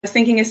was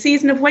thinking a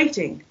season of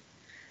waiting.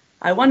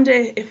 I wonder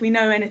if we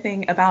know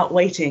anything about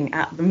waiting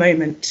at the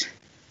moment.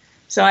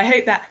 So I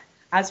hope that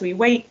as we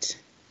wait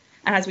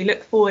and as we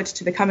look forward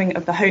to the coming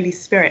of the Holy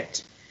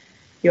Spirit,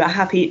 you are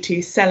happy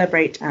to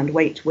celebrate and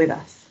wait with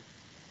us.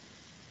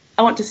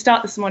 I want to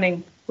start this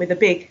morning with a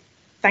big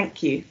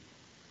thank you.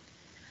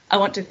 I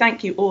want to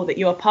thank you all that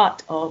you are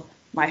part of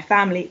my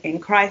family in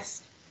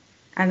Christ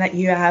and that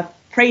you have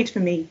prayed for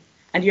me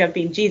and you have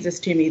been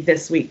Jesus to me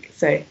this week.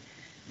 So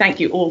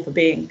thank you all for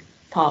being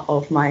part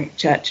of my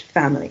church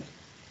family.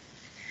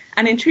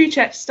 And in true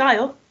church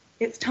style,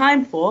 it's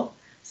time for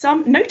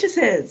some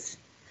notices.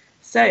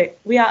 So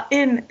we are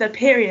in the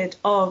period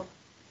of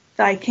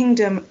Thy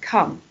Kingdom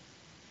Come,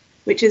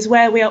 which is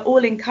where we are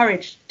all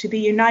encouraged to be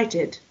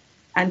united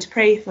and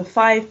pray for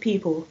 5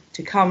 people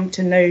to come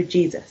to know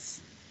Jesus.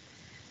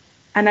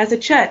 And as a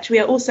church, we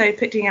are also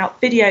putting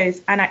out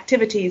videos and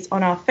activities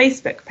on our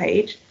Facebook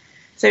page.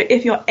 So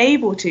if you're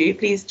able to,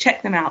 please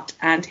check them out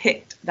and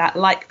hit that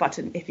like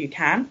button if you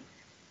can.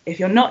 If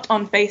you're not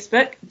on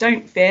Facebook,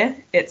 don't fear,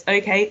 it's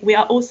okay. We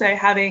are also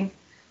having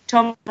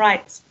Tom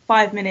Wright's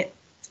 5-minute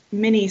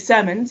mini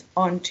sermons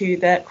onto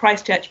the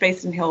Christchurch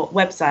Basin Hill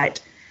website,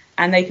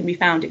 and they can be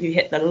found if you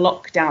hit the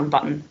lockdown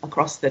button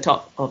across the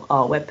top of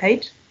our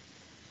webpage.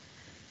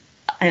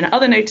 And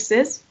other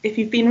notices, if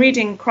you've been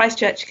reading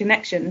Christchurch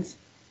Connections,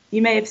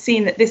 you may have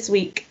seen that this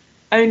week,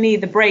 Only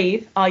the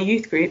Brave, our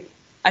youth group,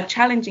 are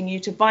challenging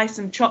you to buy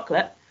some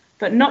chocolate,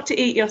 but not to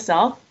eat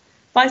yourself.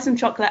 Buy some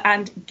chocolate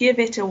and give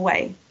it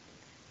away.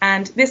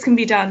 And this can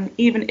be done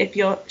even if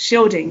you're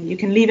shielding. You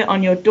can leave it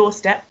on your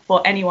doorstep for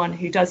anyone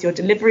who does your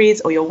deliveries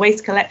or your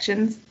waste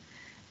collections.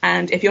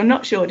 And if you're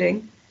not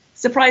shielding,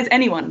 surprise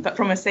anyone, but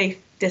from a safe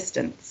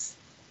distance.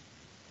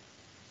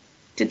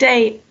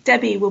 Today,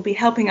 Debbie will be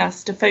helping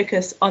us to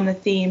focus on the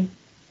theme,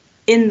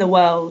 in the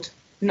world,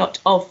 not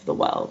of the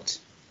world.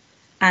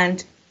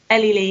 And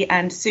Ellie Lee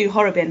and Sue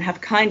Horrobin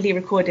have kindly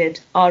recorded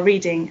our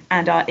reading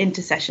and our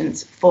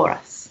intercessions for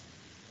us.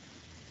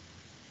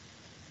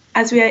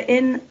 As we are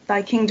in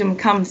Thy Kingdom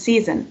Come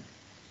season,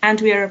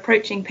 and we are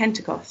approaching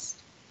Pentecost,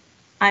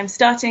 I'm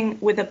starting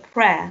with a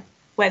prayer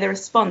where the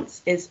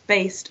response is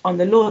based on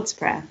the Lord's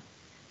Prayer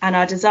and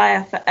our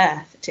desire for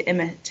earth to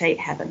imitate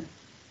heaven.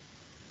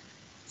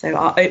 So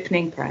our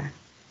opening prayer.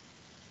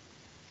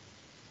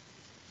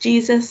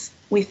 Jesus,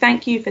 we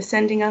thank you for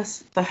sending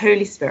us the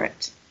Holy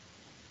Spirit.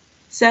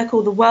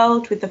 Circle the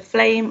world with the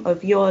flame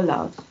of your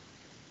love.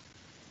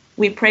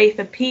 We pray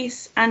for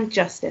peace and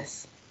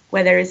justice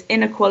where there is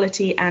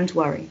inequality and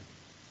worry.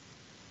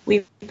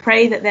 We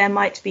pray that there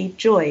might be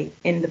joy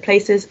in the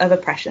places of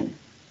oppression.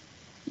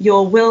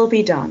 Your will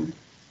be done,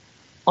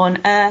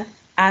 on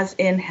earth as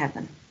in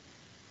heaven.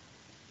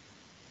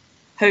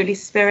 Holy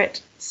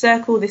Spirit,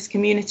 circle this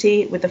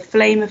community with the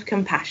flame of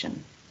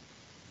compassion,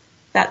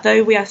 that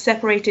though we are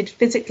separated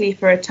physically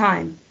for a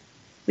time,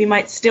 we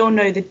might still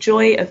know the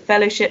joy of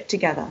fellowship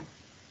together.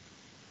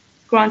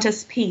 Grant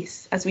us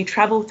peace as we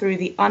travel through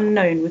the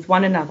unknown with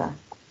one another,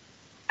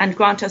 and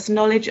grant us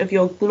knowledge of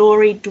your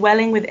glory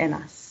dwelling within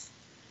us.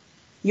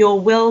 Your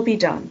will be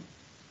done,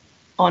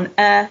 on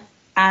earth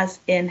as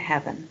in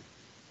heaven.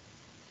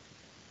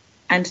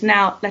 And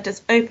now let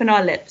us open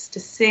our lips to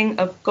sing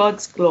of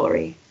God's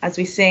glory as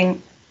we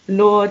sing,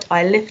 Lord,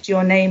 I lift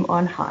your name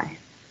on high.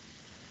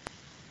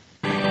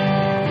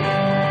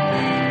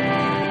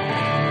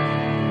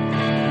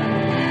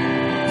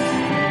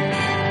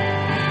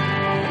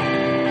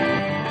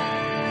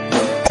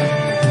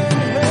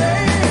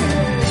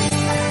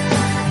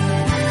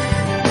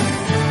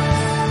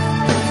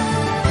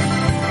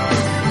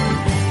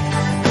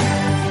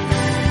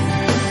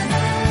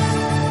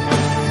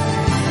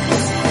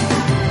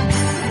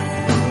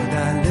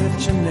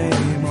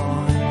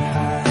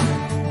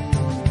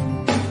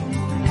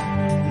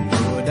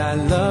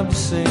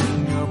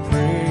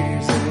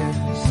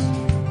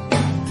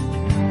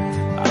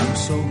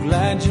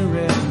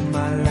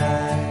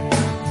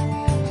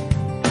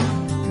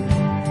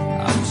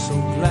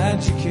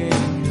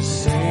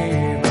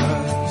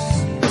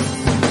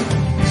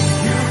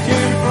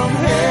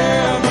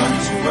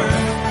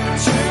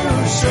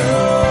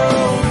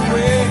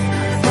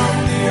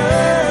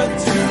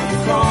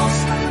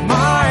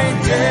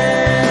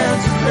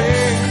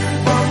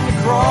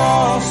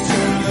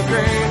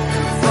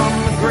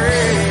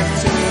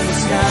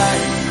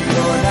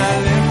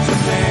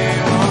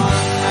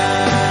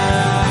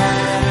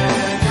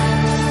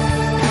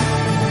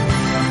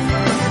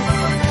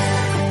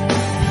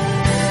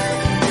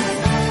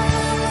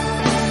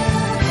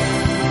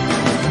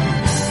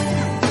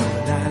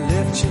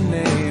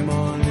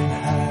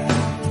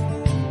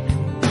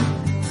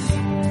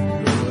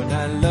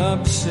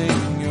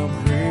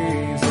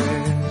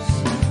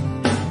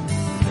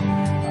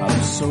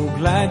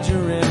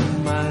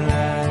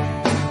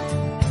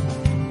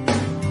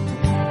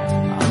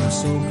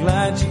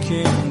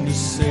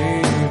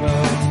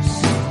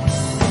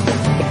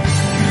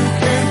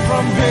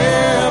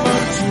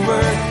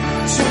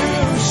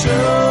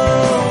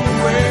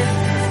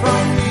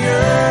 From the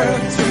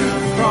earth to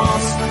the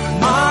cross,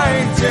 my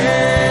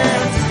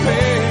debt to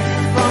pay,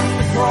 from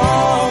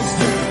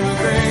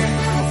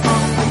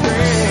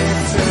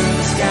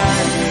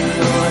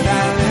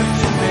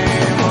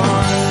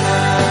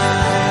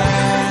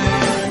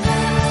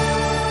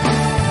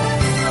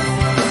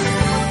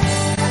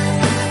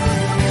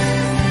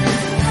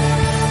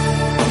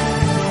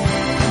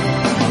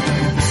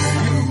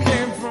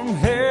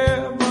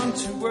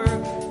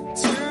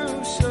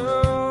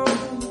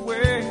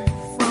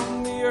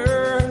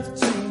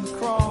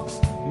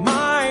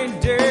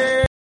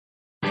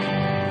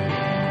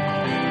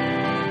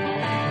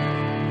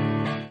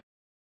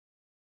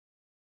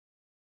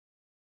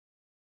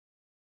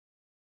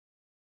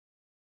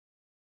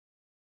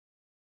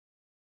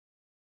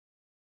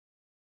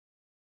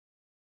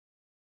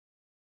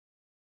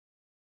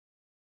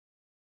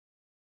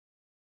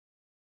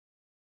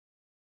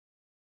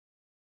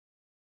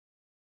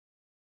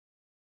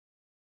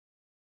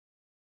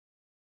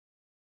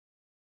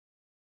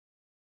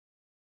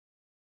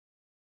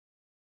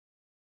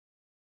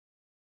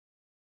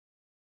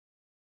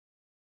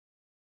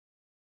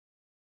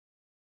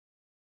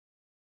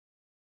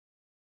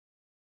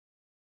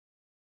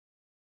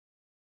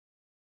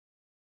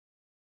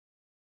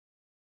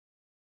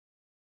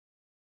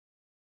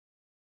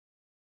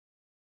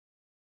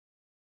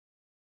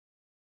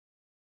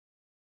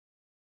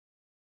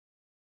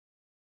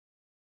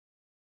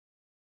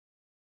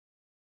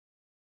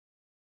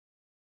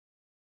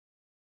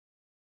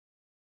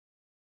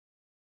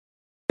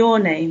your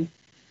name,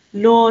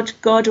 Lord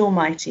God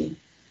Almighty.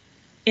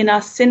 In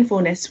our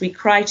sinfulness we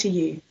cry to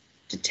you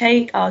to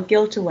take our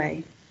guilt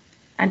away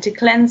and to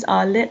cleanse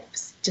our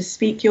lips to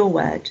speak your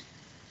word.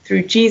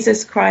 Through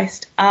Jesus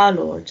Christ our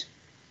Lord.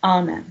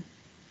 Amen.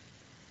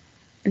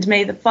 And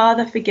may the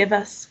Father forgive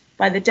us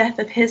by the death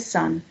of his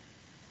Son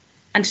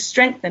and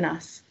strengthen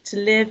us to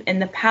live in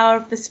the power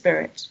of the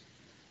Spirit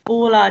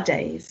all our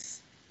days.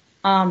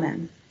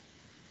 Amen.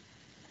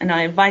 And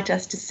I invite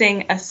us to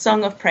sing a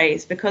song of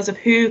praise because of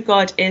who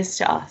God is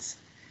to us.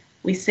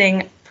 We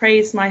sing,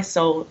 Praise My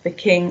Soul, the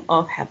King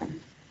of Heaven.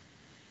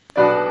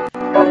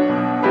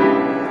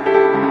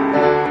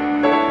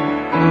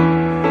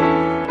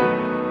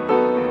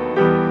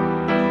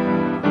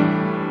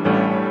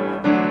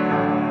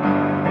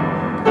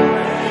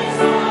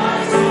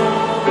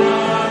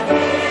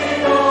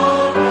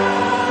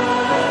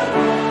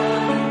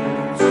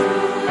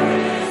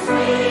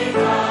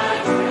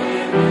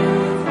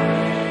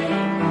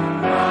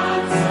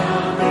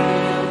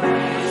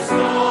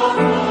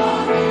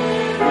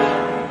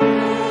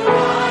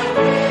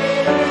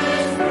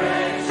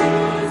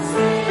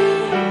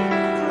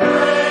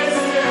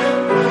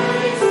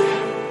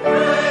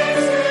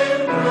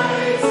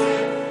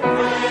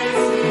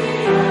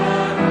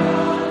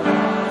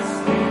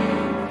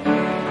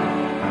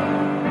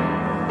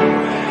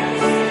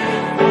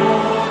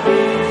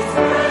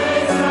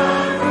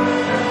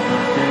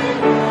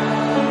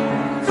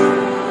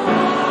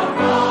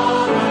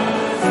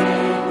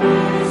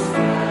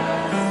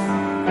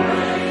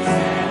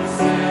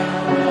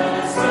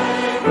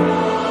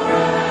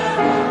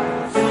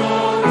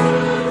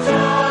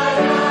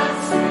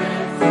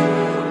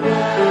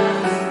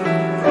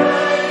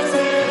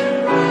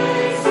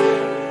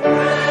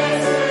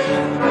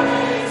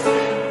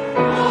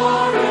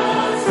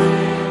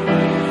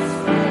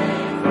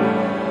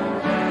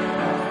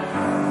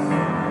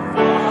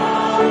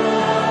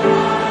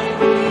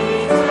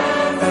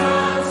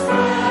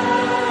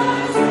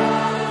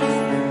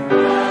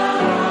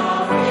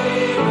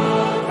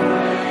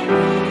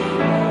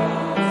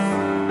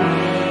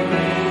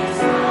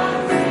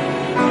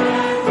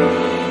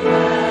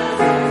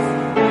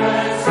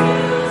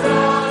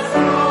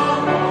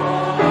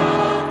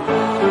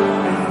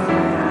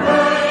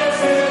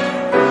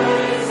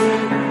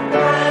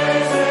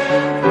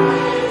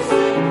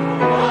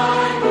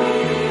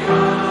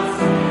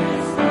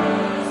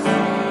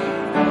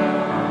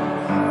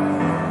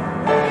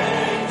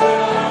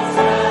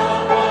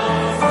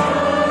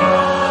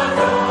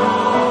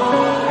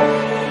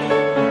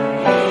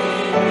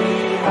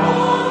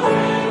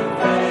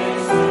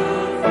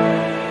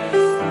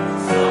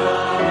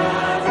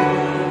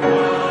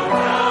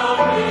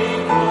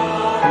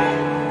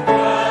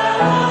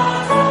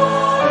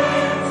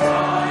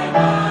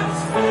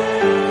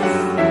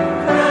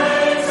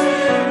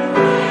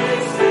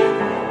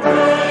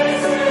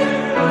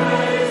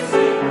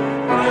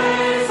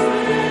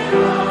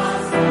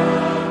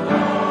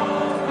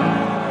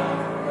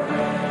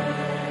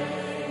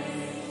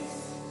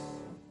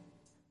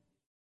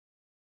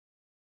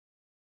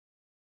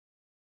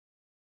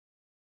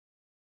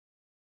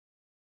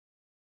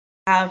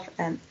 Have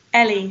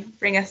Ellie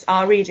bring us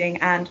our reading,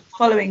 and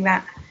following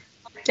that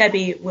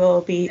Debbie will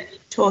be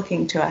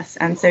talking to us.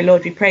 And so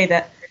Lord, we pray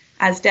that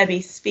as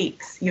Debbie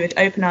speaks, you would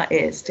open our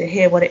ears to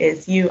hear what it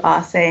is you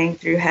are saying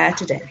through her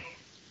today.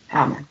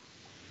 Amen.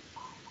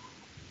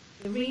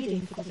 The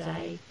reading for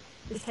today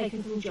is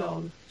taken from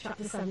John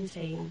chapter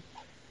 17,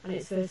 and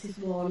it's verses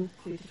 1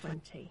 through to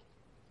 20.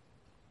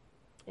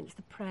 It's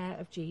the prayer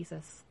of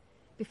Jesus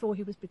before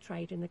he was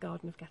betrayed in the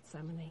Garden of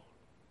Gethsemane.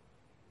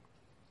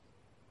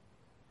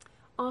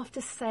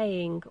 After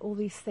saying all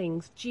these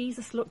things,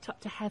 Jesus looked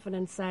up to heaven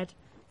and said,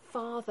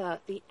 Father,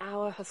 the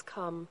hour has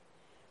come.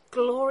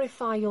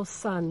 Glorify your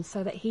Son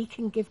so that he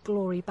can give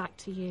glory back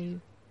to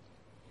you.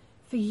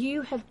 For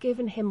you have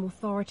given him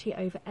authority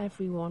over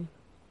everyone.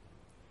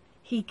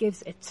 He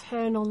gives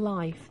eternal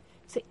life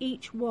to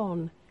each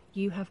one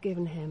you have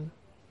given him.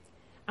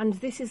 And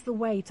this is the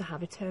way to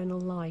have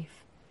eternal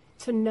life,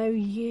 to know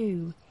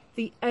you,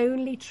 the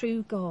only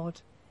true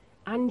God,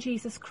 and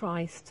Jesus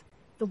Christ,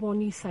 the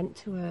one you sent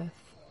to earth.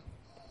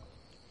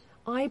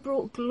 I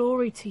brought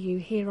glory to you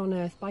here on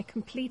earth by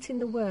completing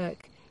the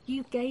work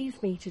you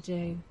gave me to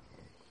do.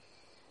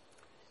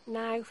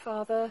 Now,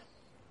 Father,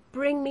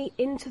 bring me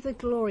into the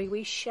glory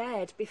we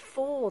shared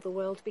before the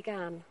world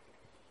began.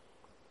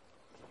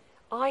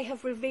 I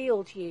have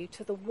revealed you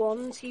to the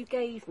ones you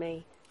gave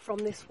me from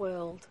this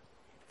world.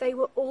 They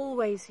were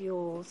always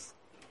yours.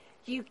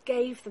 You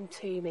gave them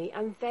to me,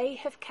 and they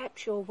have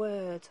kept your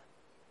word.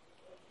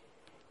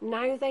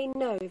 Now they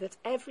know that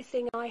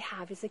everything I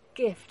have is a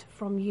gift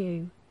from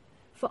you.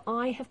 For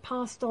I have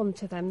passed on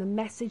to them the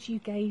message you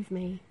gave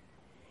me.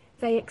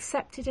 They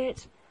accepted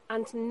it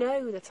and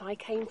know that I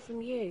came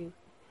from you,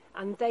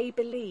 and they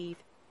believe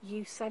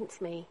you sent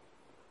me.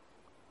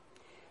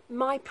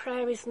 My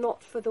prayer is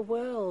not for the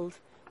world,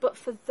 but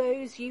for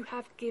those you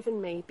have given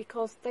me,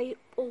 because they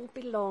all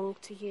belong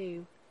to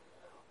you.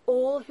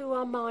 All who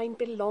are mine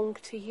belong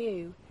to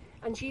you,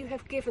 and you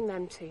have given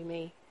them to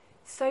me,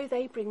 so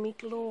they bring me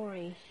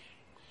glory.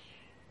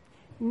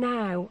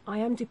 Now I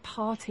am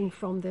departing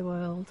from the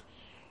world.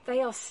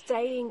 They are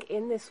staying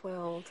in this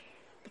world,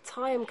 but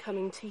I am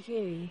coming to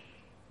you.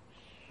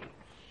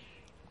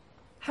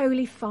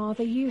 Holy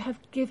Father, you have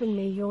given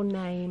me your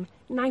name.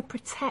 Now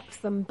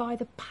protect them by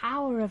the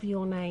power of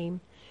your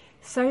name,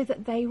 so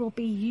that they will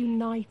be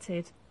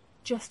united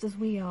just as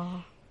we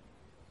are.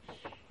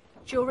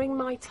 During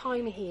my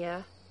time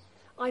here,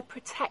 I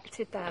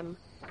protected them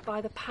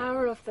by the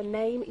power of the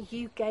name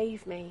you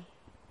gave me.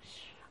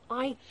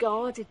 I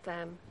guarded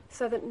them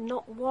so that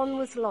not one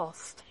was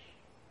lost,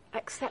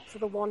 except for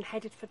the one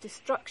headed for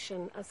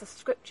destruction, as the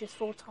scriptures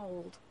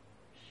foretold.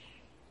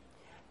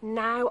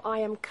 Now I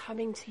am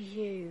coming to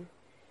you.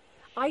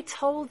 I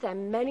told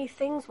them many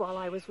things while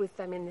I was with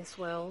them in this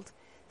world,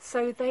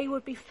 so they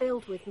would be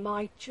filled with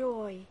my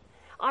joy.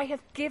 I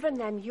have given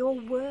them your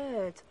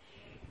word,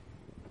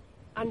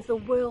 and the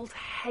world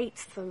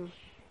hates them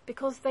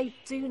because they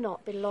do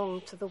not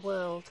belong to the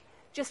world,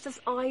 just as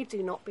I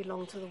do not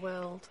belong to the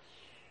world.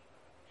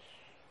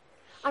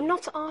 I'm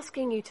not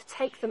asking you to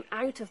take them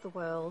out of the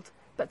world,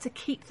 but to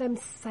keep them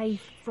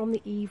safe from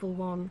the evil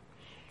one.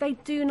 They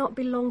do not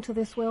belong to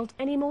this world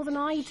any more than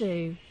I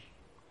do.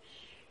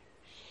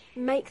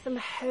 Make them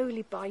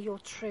holy by your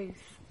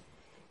truth.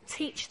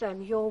 Teach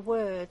them your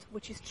word,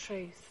 which is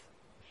truth.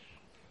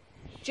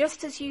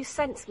 Just as you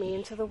sent me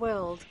into the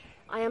world,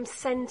 I am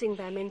sending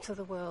them into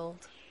the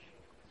world.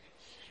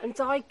 And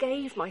I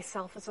gave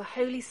myself as a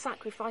holy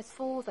sacrifice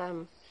for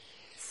them,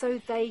 so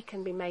they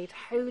can be made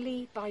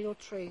holy by your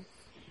truth.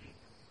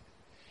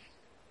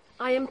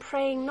 I am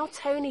praying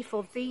not only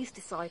for these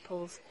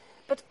disciples,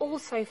 but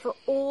also for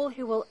all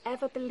who will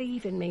ever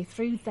believe in me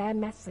through their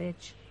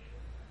message.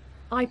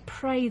 I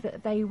pray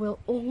that they will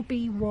all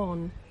be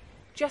one,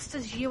 just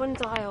as you and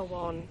I are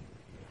one,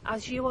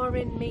 as you are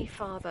in me,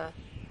 Father,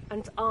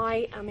 and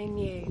I am in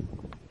you.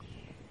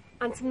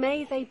 And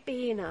may they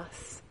be in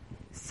us,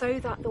 so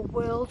that the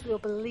world will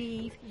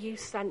believe you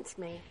sent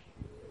me.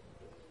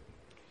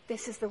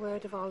 This is the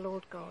word of our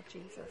Lord God,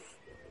 Jesus.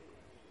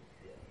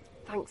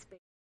 Thanks be.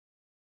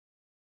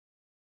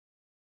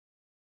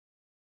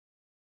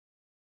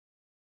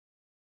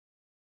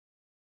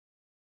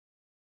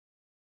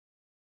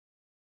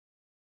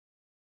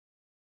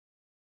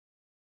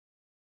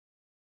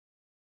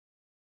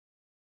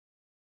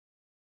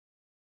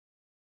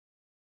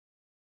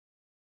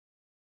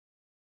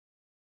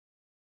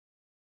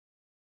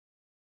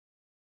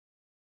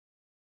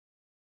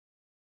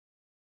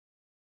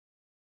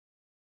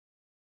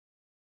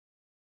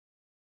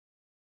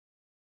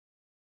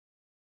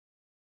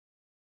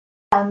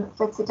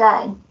 For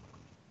today.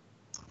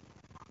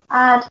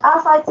 And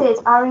as I did,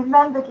 I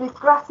remembered with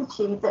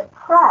gratitude that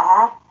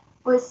prayer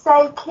was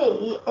so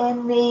key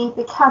in me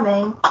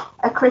becoming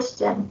a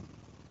Christian.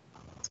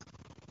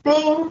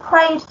 Being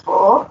prayed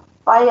for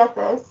by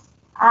others,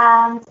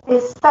 and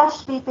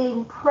especially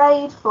being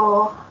prayed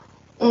for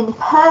in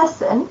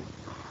person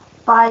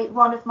by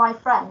one of my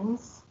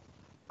friends,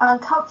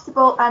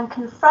 uncomfortable and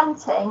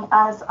confronting,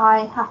 as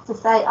I have to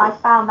say I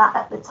found that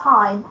at the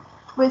time,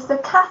 was the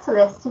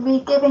catalyst to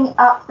me giving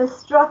up the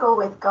struggle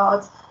with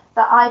God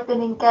that I've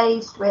been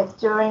engaged with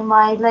during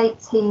my late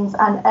teens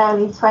and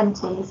early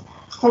 20s.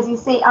 Because you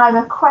see, I'm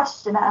a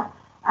questioner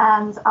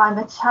and I'm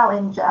a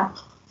challenger.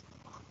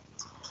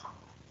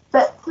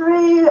 But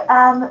through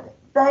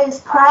those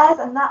prayers,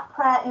 and that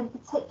prayer in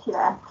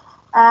particular,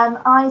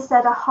 I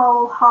said a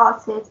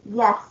wholehearted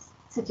yes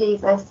to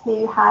Jesus,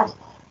 who had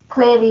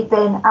clearly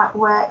been at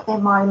work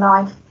in my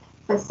life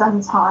for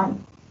some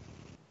time.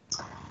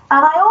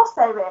 And I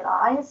also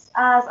realised,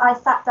 as I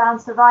sat down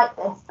to write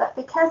this, that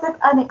because of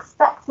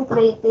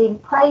unexpectedly being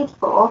prayed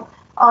for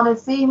on a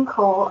Zoom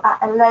call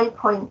at a low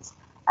point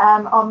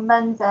on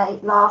Monday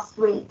last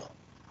week,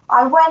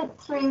 I went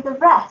through the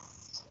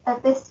rest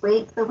of this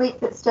week, the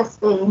week that's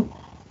just been,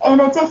 in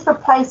a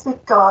different place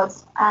with God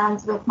and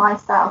with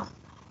myself.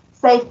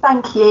 So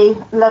thank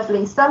you,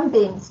 lovely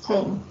Sunbeams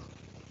team.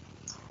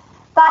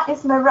 That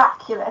is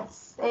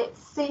miraculous.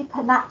 It's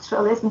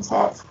supernatural, isn't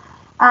it?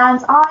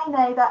 And I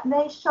know that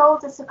no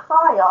shoulder to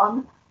cry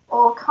on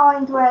or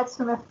kind words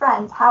from a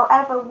friend,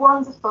 however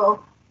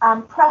wonderful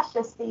and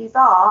precious these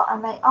are,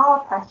 and they are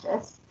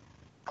precious,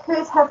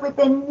 could have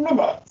within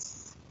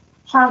minutes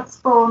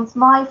transformed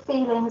my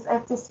feelings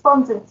of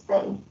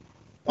despondency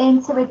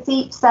into a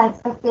deep sense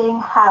of being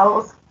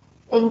held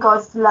in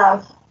God's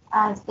love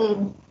and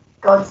in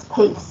God's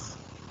peace.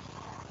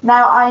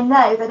 Now, I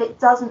know that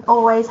it doesn't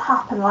always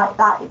happen like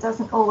that. It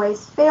doesn't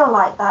always feel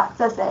like that,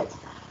 does it?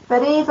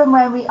 But even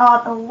when we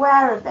aren't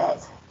aware of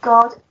it,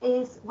 God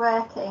is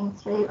working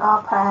through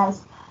our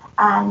prayers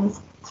and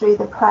through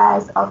the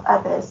prayers of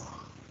others.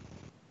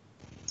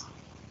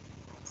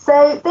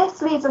 So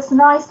this leads us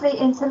nicely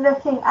into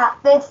looking at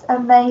this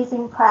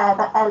amazing prayer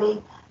that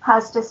Ellie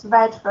has just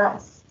read for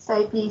us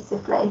so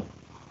beautifully.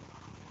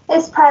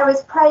 This prayer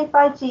was prayed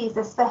by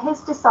Jesus for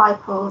his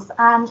disciples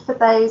and for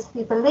those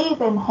who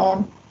believe in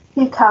him,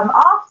 who come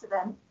after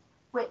them,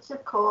 which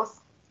of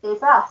course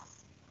is us.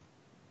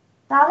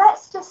 Now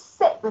let's just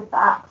sit with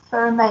that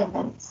for a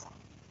moment.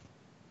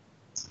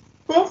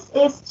 This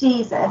is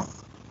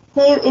Jesus,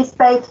 who is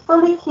both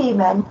fully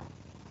human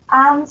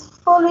and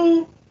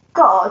fully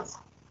God,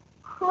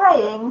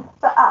 praying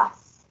for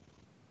us,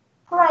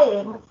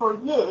 praying for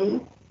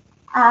you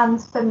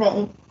and for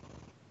me.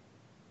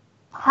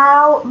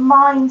 How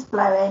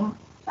mind-blowing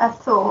a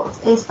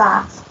thought is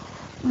that?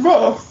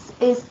 This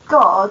is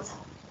God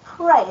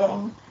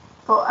praying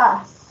for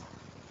us.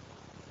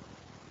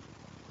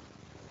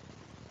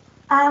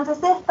 And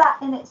as if that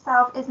in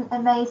itself isn't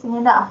amazing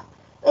enough,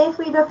 if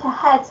we look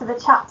ahead to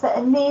the chapter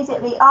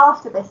immediately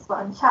after this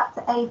one,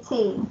 chapter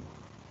 18,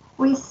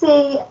 we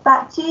see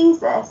that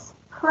Jesus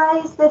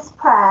prays this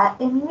prayer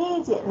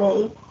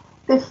immediately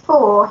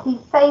before he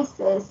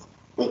faces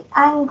the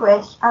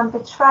anguish and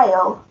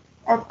betrayal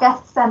of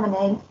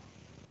Gethsemane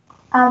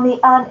and the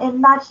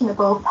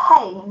unimaginable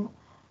pain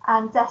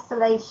and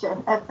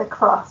desolation of the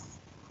cross.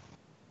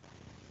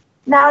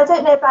 Now, I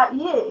don't know about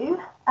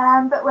you,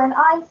 but when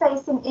I'm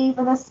facing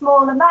even a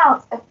small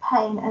amount of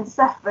pain and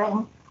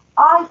suffering,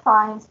 I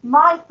find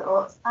my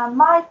thoughts and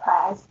my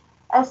prayers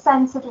are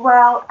centered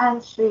well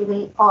and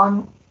truly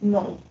on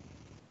me.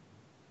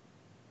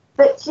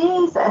 But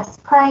Jesus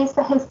prays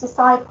for his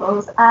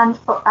disciples and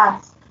for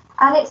us.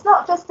 And it's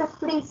not just a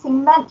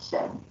fleeting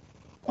mention,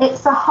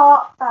 it's a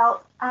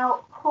heartfelt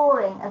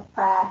outpouring of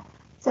prayer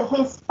to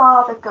his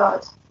Father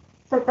God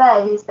for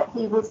those that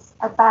he was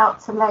about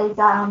to lay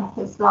down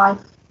his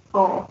life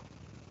for.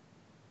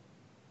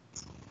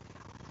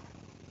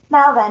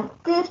 Now then,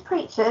 good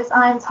preachers,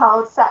 I am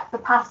told, set the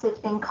passage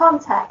in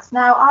context.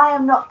 Now, I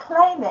am not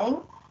claiming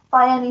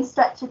by any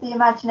stretch of the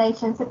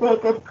imagination to be a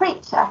good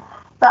preacher,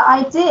 but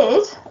I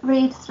did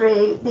read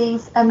through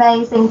these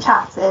amazing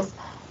chapters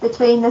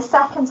between the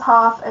second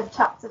half of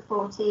chapter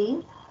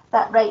 14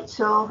 that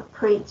Rachel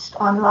preached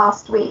on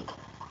last week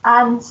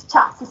and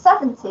chapter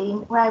 17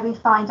 where we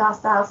find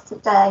ourselves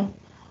today.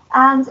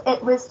 And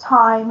it was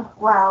time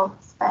well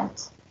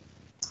spent,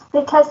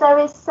 because there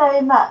is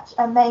so much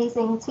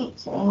amazing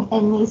teaching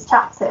in these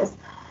chapters.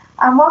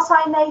 And what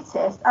I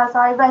noticed as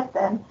I read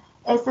them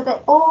is that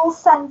it all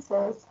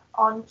centres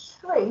on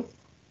truth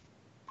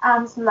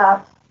and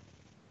love.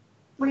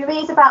 We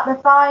read about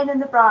the vine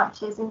and the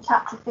branches in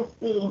chapter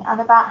 15 and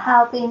about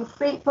how being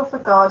fruitful for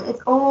God is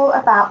all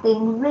about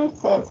being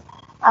rooted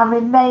and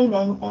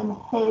remaining in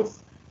his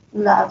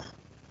love.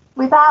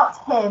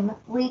 Without him,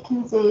 we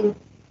can do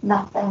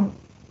nothing.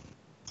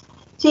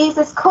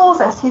 Jesus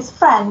calls us his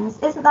friends.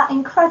 Isn't that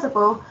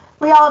incredible?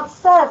 We aren't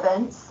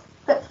servants,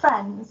 but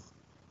friends.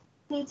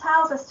 He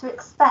tells us to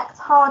expect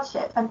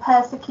hardship and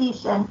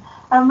persecution.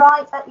 And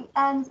right at the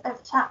end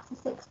of chapter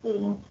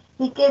 16,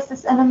 he gives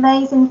us an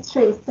amazing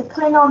truth to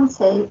cling on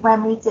to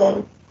when we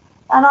do.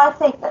 And I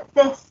think that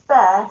this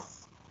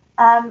verse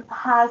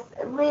has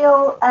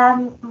real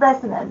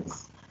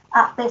resonance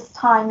at this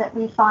time that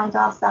we find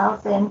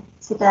ourselves in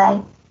today.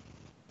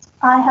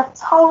 I have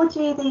told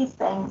you these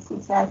things,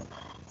 he says,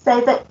 so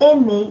that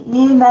in me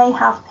you may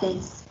have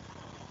peace.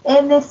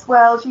 In this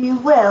world you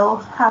will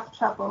have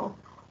trouble,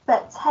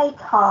 but take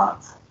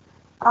heart,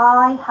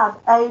 I have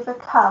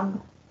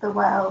overcome the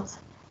world.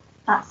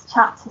 That's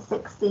chapter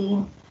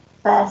 16,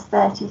 verse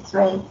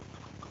 33.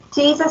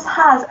 Jesus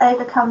has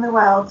overcome the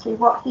world through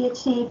what he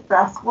achieved for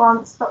us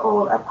once for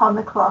all upon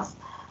the cross.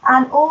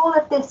 And all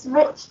of this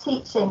rich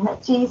teaching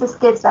that Jesus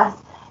gives us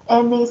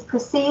in these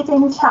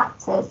preceding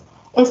chapters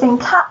is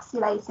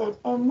encapsulated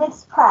in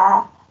this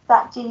prayer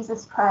that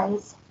Jesus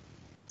prays.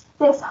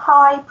 This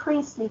high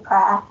priestly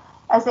prayer,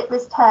 as it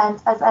was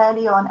termed as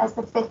early on as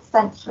the 5th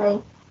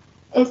century,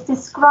 is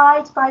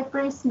described by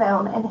Bruce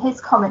Milne in his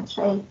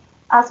commentary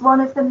as one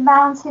of the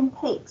mountain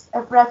peaks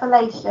of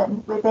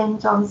revelation within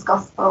John's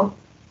Gospel.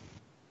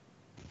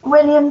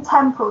 William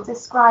Temple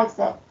describes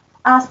it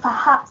as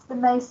perhaps the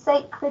most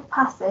sacred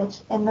passage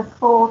in the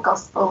 4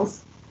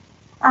 Gospels.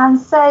 And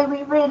so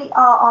we really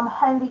are on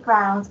holy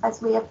ground as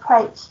we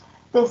approach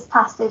this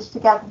passage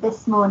together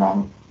this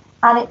morning,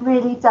 and it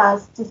really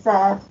does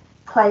deserve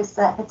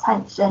closer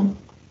attention.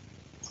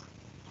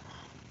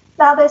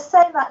 Now, there's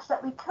so much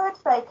that we could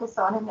focus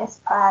on in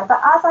this prayer,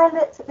 but as I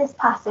looked at this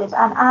passage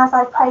and as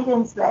I prayed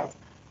into it,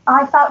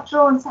 I felt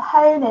drawn to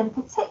hone in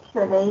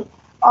particularly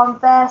on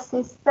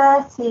verses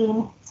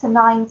 13 to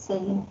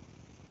 19.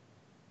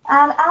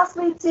 And as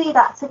we do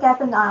that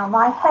together now,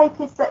 my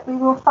hope is that we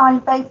will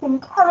find both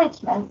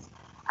encouragement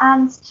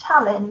and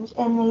challenge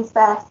in these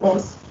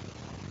verses.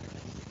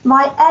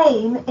 My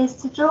aim is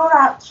to draw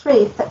out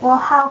truth that will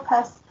help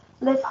us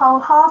live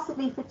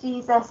wholeheartedly for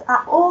Jesus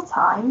at all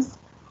times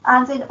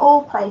and in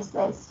all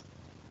places,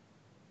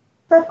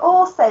 but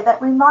also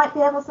that we might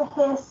be able to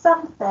hear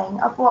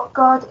something of what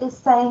God is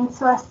saying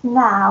to us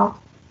now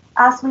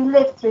as we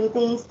live through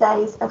these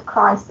days of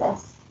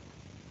crisis.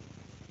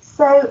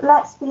 So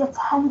let's be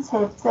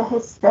attentive to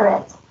his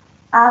Spirit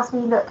as we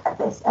look at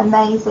this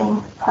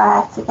amazing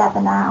prayer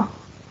together now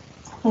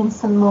in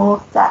some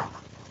more depth.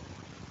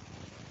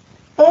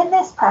 In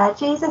this prayer,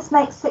 Jesus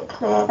makes it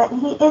clear that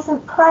he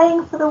isn't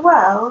praying for the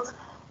world,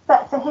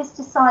 but for his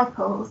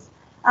disciples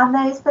and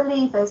those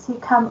believers who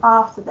come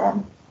after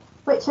them,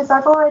 which, as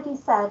I've already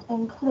said,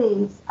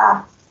 includes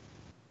us.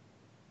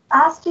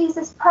 As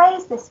Jesus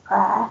prays this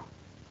prayer,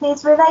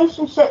 his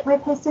relationship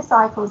with his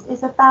disciples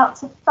is about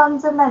to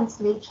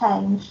fundamentally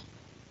change.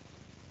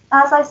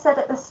 As I said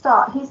at the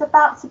start, he's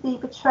about to be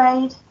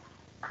betrayed,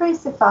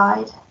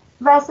 crucified,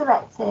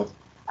 resurrected,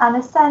 and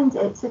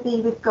ascended to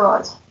be with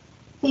God.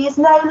 He is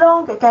no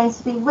longer going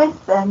to be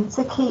with them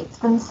to keep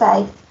them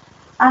safe,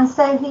 and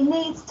so he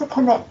needs to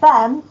commit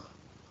them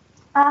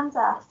and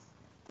us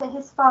to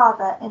his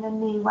Father in a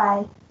new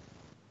way.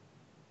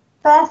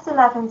 Verse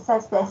 11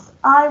 says this,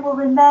 I will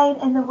remain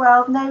in the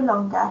world no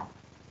longer,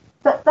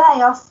 but they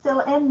are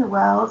still in the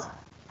world,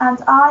 and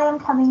I am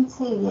coming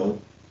to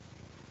you.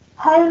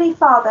 Holy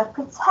Father,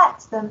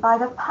 protect them by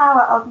the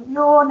power of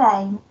your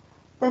name,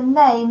 the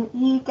name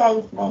you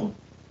gave me,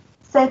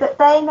 so that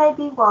they may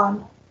be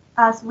one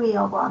as we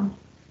are one.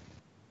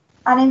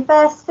 And in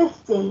verse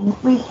 15,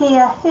 we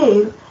hear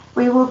who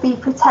we will be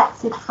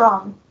protected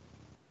from.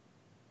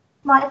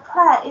 My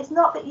prayer is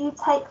not that you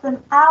take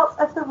them out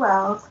of the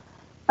world,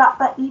 but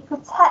that you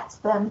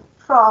protect them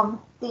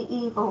from the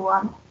evil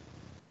one.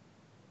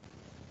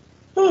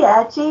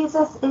 Here,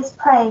 Jesus is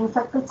praying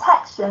for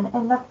protection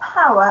in the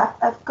power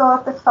of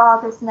God the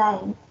Father's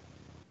name.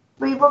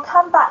 We will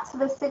come back to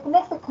the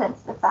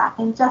significance of that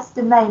in just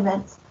a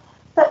moment.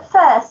 But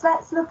first,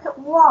 let's look at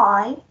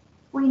why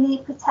we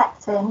need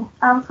protecting,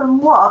 and from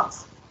what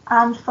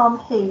and from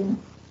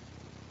whom.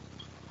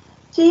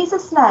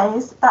 Jesus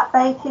knows that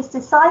both his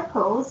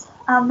disciples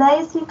and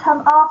those who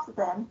come after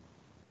them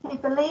who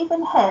believe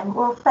in him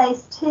will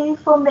face two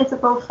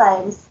formidable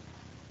foes,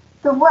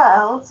 the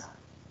world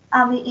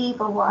and the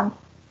evil one.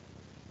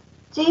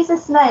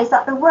 Jesus knows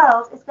that the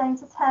world is going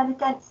to turn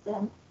against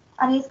him,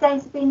 and he's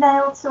going to be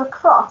nailed to a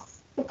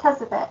cross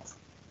because of it.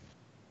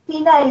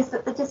 He knows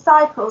that the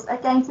disciples are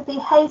going to be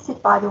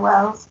hated by the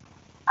world,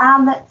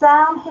 and that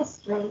down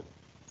history,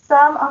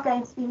 some are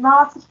going to be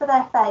martyred for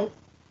their faith,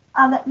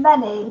 and that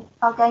many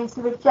are going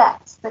to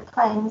reject the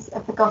claims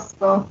of the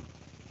gospel.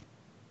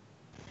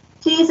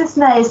 Jesus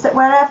knows that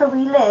wherever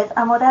we live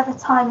and whatever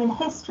time in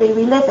history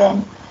we live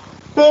in,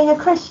 being a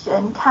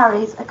Christian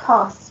carries a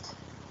cost.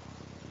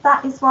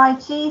 That is why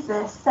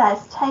Jesus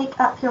says, take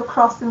up your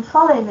cross and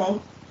follow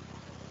me.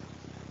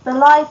 The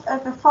life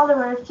of a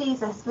follower of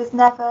Jesus was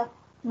never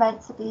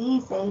meant to be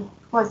easy,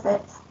 was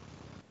it?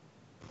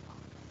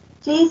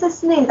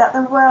 Jesus knew that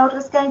the world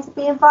was going to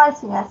be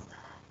inviting us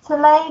to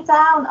lay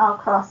down our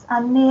cross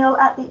and kneel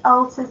at the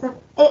altars of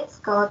its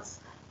gods,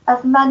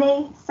 of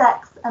money,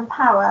 sex and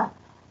power,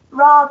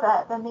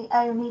 rather than the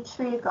only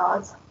true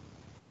God.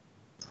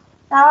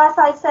 Now, as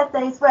I said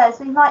those words,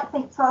 we might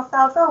think to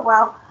ourselves, oh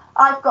well,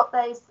 I've got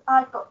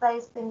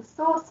those things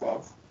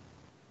sorted.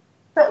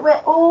 But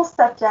we're all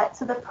subject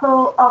to the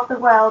pull of the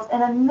world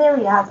in a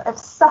myriad of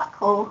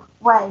subtle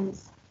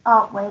ways,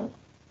 aren't we?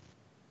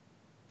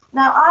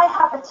 Now, I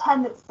have a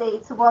tendency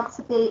to want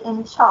to be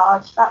in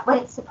charge. That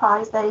won't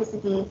surprise those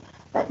of you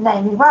that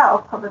know me well,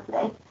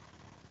 probably.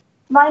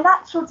 My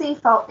natural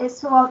default is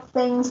to want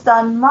things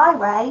done my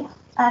way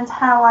and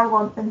how I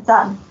want them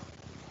done.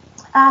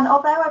 And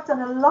although I've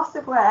done a lot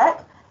of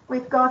work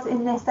with God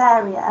in this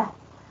area,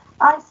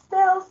 I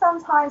still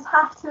sometimes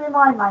have to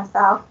remind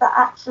myself that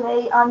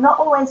actually I'm not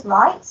always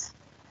right.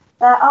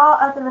 There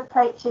are other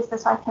approaches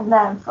that I can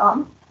learn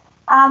from,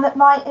 and that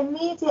my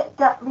immediate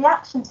gut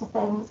reaction to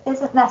things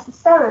isn't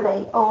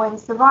necessarily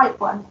always the right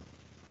one.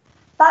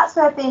 That's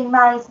where being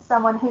married to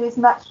someone who is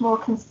much more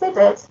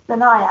considered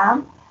than I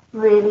am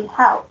really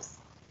helps.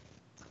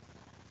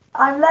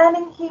 I'm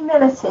learning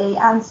humility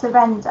and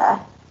surrender,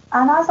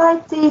 and as I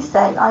do so,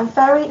 I'm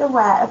very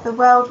aware of the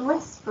world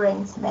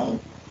whispering to me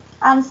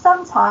and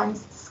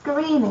sometimes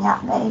screaming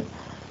at me,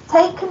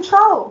 take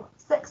control.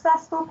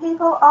 Successful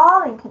people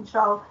are in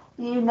control.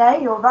 You know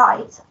you're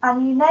right,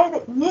 and you know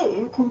that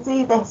you can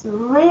do this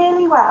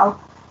really well.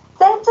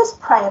 Don't just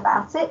pray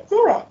about it,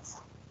 do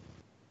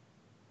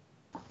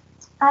it.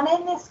 And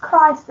in this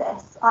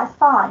crisis, I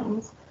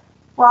find,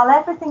 while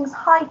everything's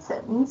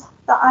heightened,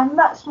 that I'm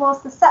much more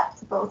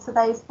susceptible to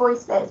those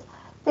voices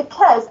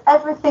because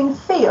everything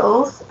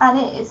feels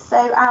and is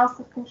so out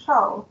of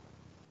control.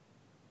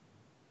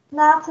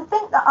 Now, to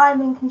think that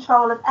I'm in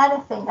control of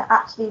anything that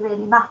actually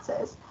really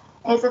matters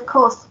is, of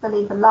course, to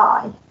believe a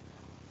lie.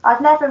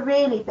 I've never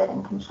really been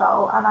in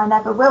control, and I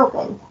never will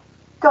be.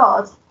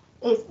 God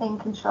is in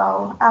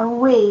control, and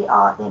we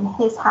are in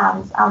his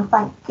hands, and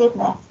thank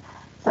goodness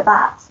for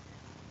that.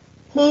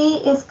 He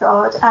is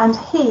God, and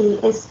he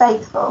is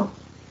faithful.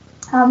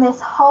 And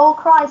this whole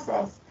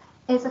crisis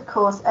is, of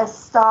course, a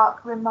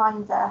stark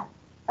reminder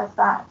of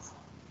that.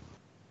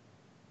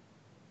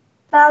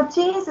 Now,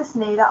 Jesus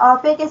knew that our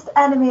biggest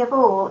enemy of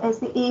all is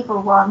the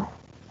evil one.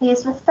 He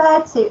is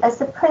referred to as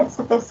the prince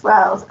of this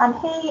world, and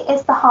he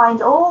is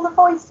behind all the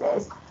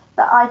voices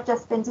that I've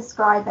just been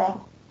describing.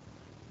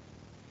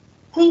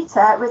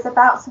 Peter was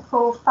about to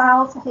fall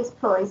foul to his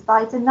ploys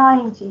by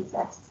denying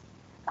Jesus,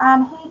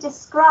 and he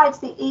describes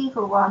the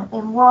evil one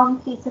in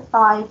 1 Peter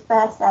 5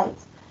 verse 8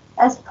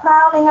 as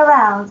prowling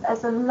around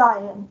as a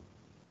lion,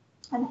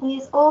 and he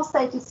is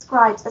also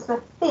described as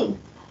a thief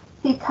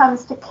who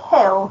comes to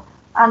kill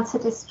and to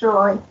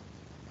destroy.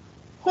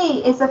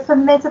 He is a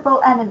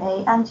formidable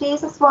enemy, and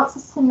Jesus wants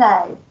us to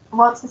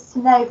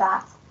know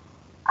that.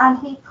 And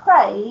he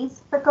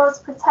prays for God's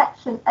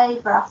protection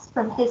over us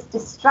from his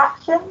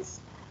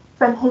distractions,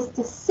 from his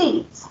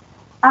deceit,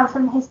 and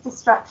from his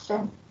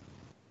destruction.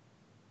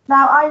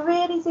 Now, I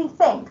really do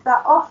think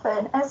that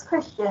often as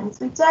Christians,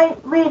 we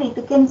don't really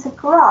begin to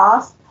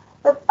grasp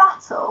the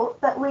battle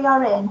that we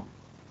are in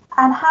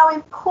and how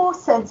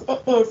important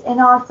it is in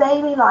our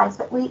daily lives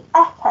that we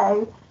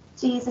echo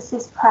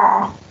Jesus'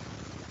 prayer.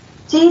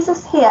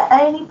 Jesus here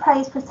only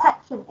prays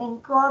protection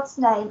in God's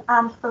name,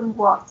 and from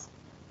what?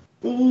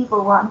 The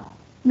evil one.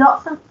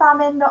 Not from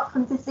famine, not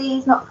from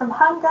disease, not from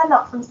hunger,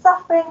 not from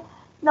suffering,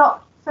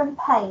 not from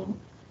pain,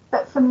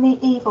 but from the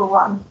evil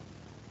one.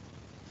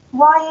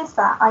 Why is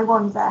that, I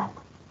wonder?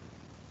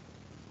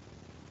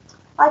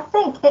 I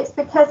think it's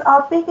because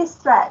our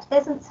biggest threat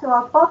isn't to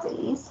our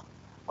bodies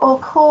or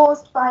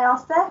caused by our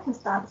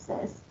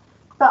circumstances,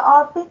 but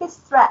our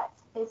biggest threat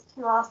is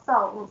to our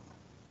souls.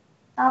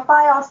 Now,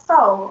 by our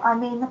soul, I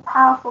mean the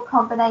powerful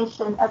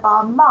combination of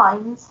our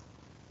mind,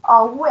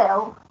 our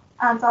will,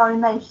 and our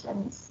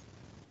emotions.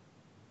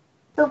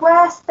 The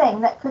worst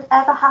thing that could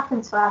ever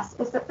happen to us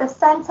is that the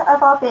centre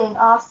of our being,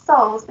 our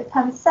souls,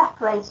 become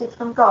separated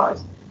from God.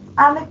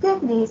 And the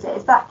good news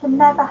is that can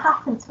never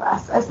happen to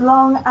us as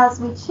long as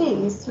we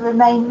choose to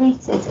remain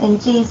rooted in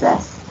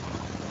Jesus.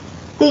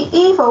 The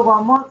evil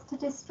one wants to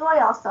destroy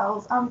our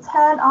souls and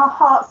turn our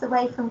hearts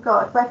away from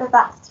God, whether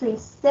that's through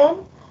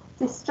sin,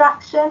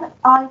 distraction,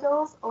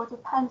 idols, or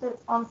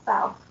dependence on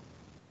self.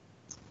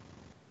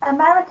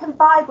 American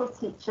Bible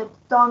teacher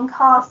Don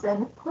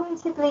Carson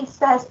pointedly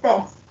says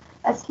this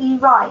as he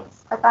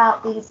writes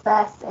about these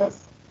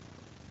verses.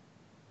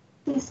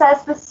 He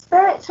says the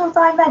spiritual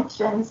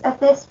dimensions of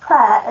this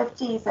prayer of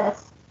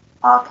Jesus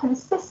are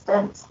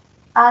consistent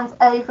and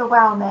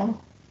overwhelming.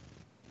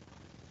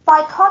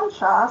 By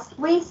contrast,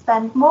 we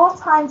spend more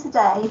time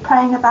today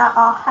praying about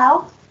our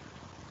health,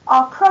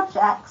 our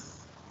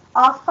projects,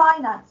 our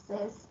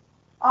finances,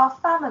 our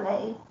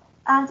family,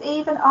 and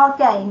even our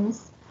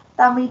games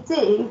than we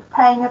do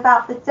praying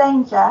about the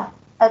danger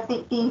of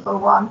the evil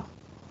one.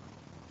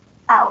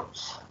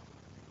 Ouch.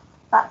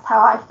 That's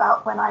how I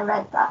felt when I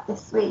read that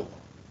this week.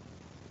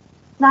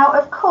 Now,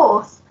 of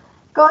course,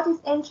 God is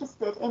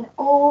interested in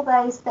all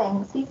those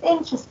things. He's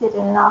interested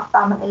in our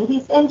family.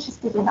 He's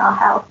interested in our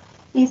health.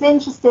 He's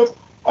interested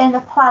in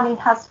the plan he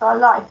has for our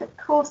life. Of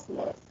course he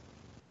is.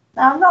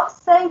 Now, I'm not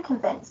so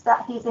convinced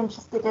that he's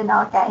interested in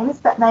our games,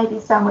 but maybe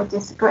some would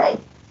disagree.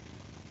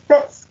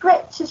 But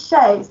Scripture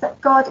shows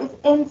that God is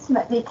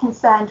intimately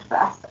concerned for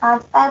us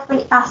and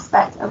every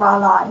aspect of our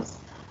lives.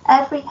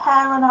 Every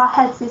hair on our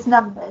heads is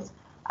numbered,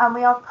 and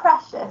we are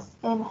precious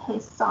in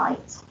his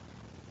sight.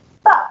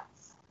 But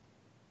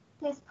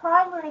his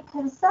primary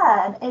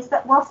concern is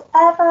that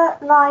whatever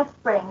life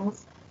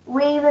brings,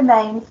 we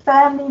remain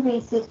firmly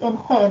rooted in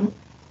him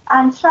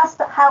and trust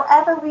that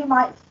however we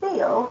might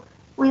feel,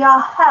 we are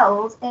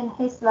held in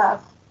his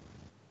love,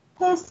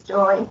 his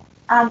joy,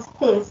 and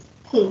his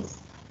peace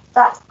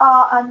that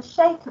are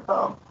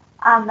unshakable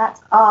and that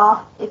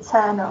are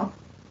eternal.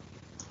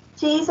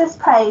 Jesus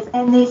prays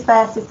in these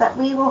verses that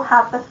we will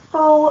have the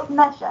full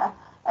measure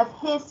of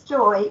his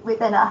joy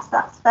within us.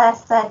 That's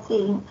verse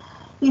 13.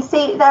 You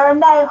see, there are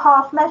no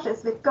half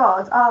measures with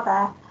God, are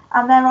there?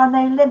 And there are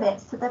no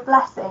limits to the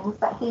blessings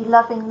that he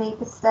lovingly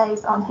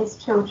bestows on his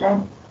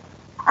children.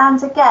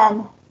 And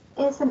again,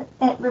 isn't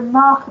it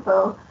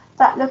remarkable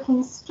that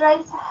looking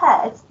straight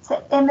ahead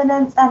to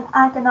imminent and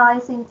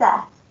agonising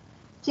death,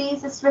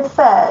 Jesus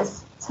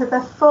refers to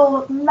the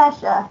full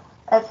measure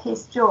of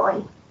his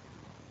joy?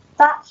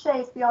 That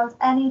shows beyond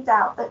any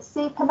doubt that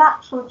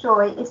supernatural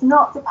joy is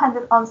not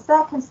dependent on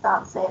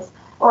circumstances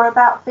or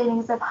about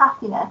feelings of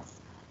happiness,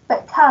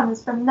 but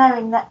comes from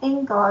knowing that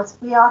in God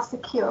we are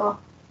secure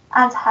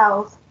and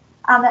held,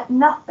 and that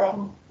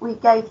nothing we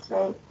go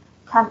through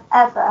can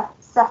ever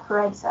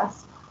separate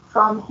us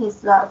from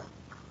his love.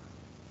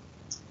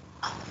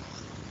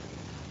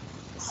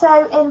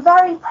 So in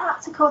very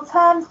practical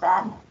terms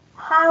then,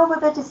 how were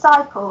the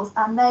disciples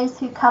and those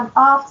who come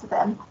after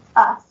them,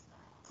 us,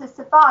 to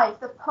survive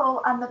the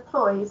pull and the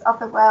ploys of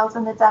the world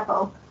and the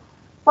devil?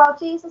 Well,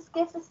 Jesus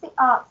gives us the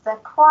answer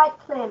quite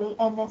clearly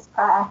in this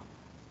prayer,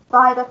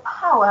 by the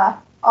power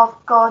of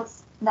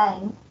God's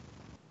name.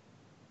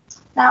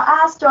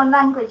 Now, as John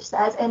Langridge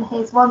said in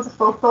his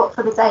wonderful thought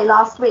for the day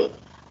last week,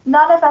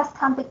 none of us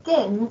can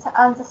begin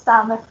to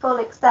understand the full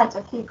extent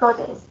of who God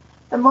is.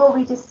 The more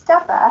we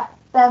discover,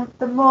 then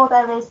the more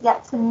there is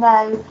yet to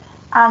know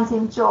and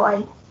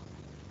enjoy.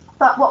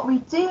 But what we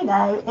do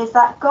know is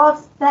that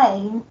God's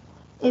name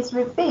is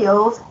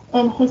revealed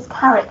in his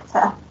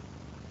character.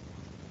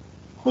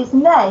 His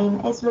name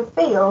is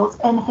revealed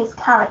in his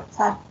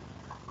character.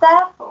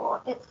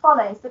 Therefore, it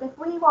follows that if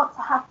we want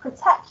to have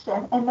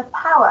protection in the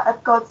power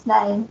of God's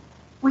name,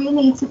 we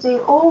need to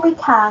do all we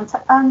can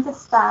to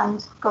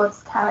understand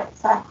God's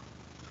character.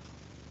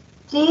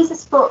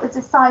 Jesus brought the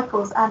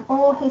disciples and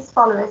all his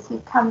followers who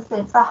come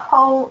since a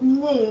whole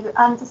new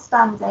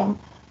understanding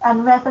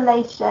and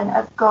revelation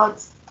of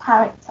God's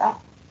character.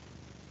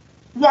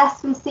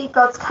 Yes, we see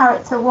God's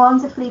character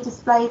wonderfully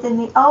displayed in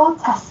the Old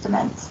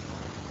Testament,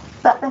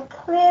 but the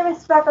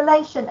clearest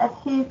revelation of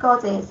who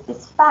God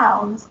is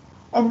found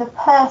in the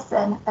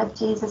person of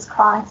Jesus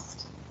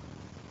Christ.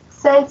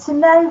 So to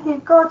know who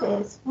God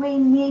is, we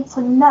need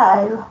to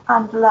know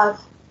and love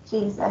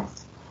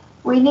Jesus.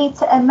 We need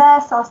to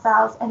immerse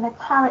ourselves in the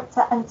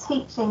character and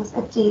teachings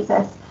of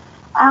Jesus,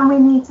 and we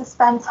need to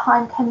spend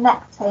time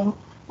connecting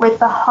with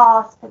the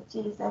heart of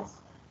Jesus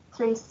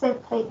through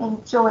simply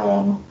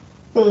enjoying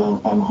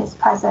being in his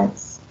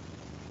presence.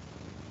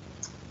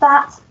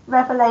 That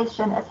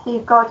revelation of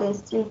who God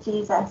is through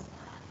Jesus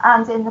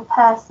and in the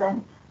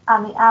person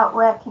and the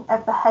outworking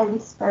of the Holy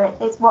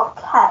Spirit is what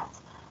kept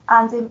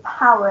and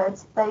empowered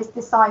those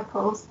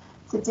disciples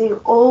to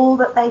do all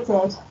that they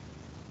did.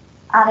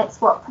 And it's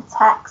what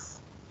protects,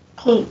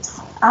 keeps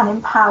and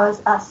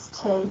empowers us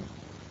too.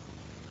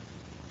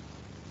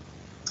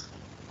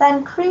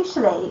 Then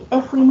crucially,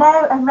 if we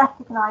know and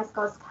recognise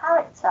God's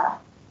character,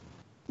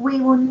 we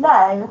will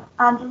know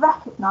and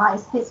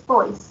recognise his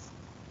voice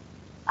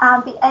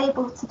and be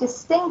able to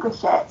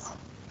distinguish it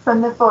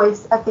from the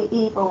voice of the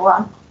evil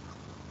one.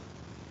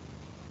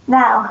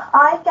 Now,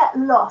 I get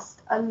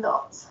lost a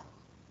lot.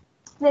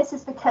 This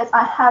is because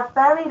I have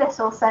very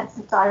little sense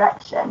of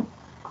direction,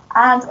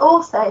 and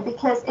also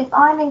because if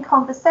I'm in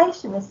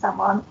conversation with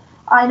someone,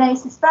 I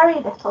notice very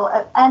little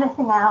of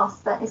anything else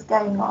that is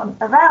going on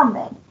around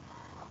me.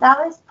 Now,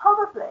 this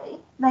probably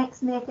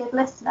makes me a good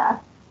listener,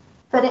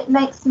 but it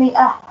makes me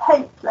a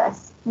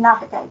hopeless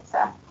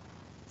navigator.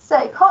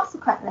 So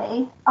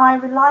consequently, I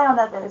rely on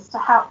others to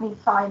help me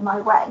find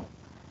my way.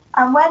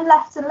 And when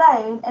left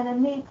alone in a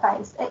new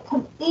place, it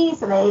can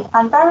easily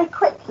and very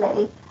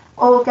quickly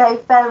all go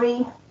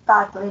very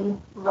badly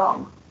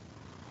wrong.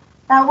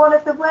 Now, one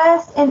of the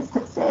worst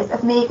instances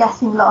of me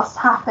getting lost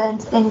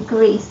happened in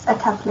Greece a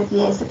couple of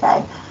years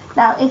ago.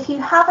 Now, if you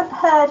haven't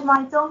heard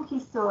my donkey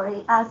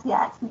story as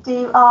yet,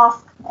 do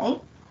ask me.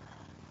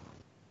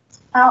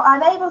 Now,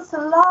 I'm able to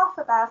laugh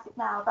about it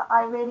now, but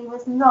I really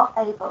was not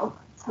able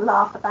to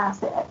laugh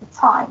about it at the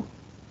time.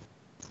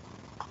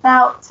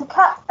 Now, to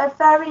cut a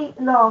very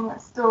long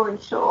story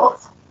short,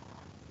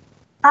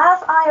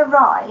 as I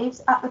arrived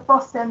at the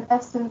bottom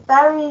of some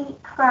very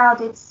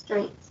crowded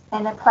streets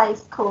in a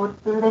place called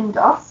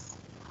Lindos,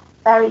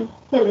 very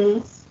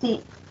hilly,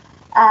 steep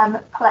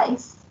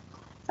place.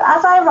 So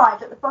as I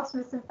arrived at the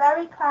bottom of some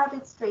very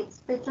crowded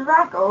streets,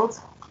 bedraggled,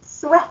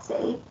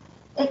 sweaty,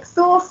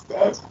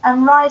 exhausted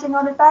and riding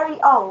on a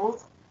very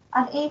old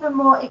and even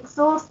more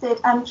exhausted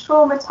and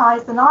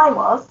traumatised than I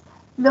was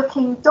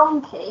looking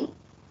donkey,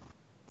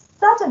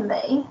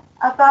 suddenly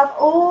above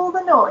all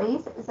the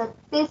noise, it was a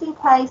busy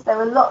place, there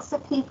were lots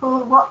of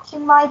people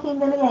watching my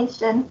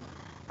humiliation,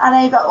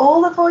 and over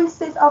all the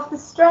voices of the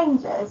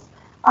strangers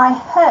I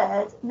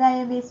heard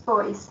Naomi's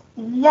voice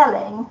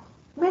yelling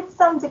with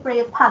some degree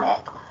of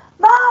panic,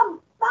 "Mum!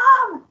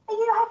 Mum! Are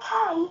you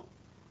okay?"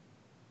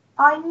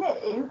 I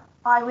knew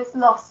I was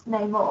lost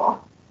no more,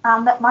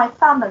 and that my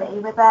family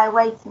were there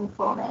waiting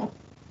for me.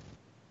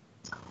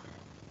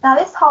 Now,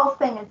 this whole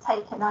thing had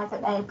taken, I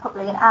don't know,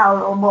 probably an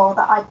hour or more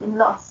that I'd been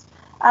lost,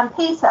 and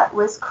Peter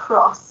was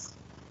cross.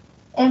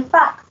 In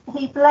fact,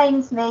 he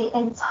blamed me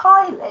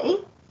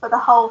entirely for the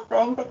whole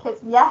thing because,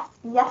 yes,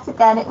 yet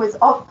again, it was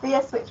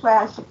obvious which way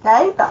I should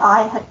go, that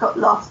I had got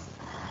lost.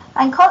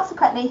 And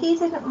consequently, he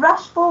didn't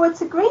rush forward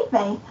to greet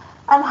me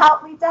and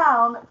help me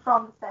down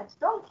from said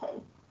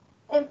donkey.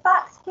 In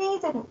fact, he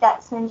didn't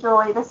get to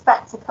enjoy the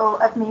spectacle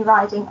of me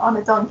riding on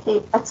a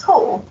donkey at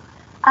all.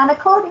 And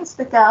according to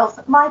the girls,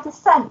 my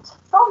descent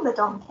from the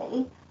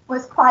donkey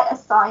was quite a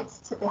sight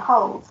to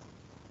behold.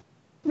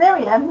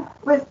 Miriam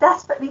was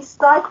desperately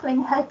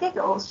stifling her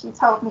giggles, she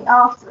told me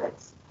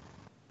afterwards.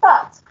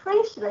 But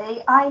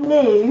crucially, I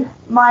knew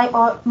my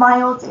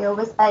ordeal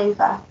was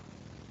over.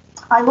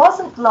 I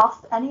wasn't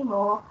lost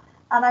anymore,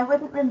 and I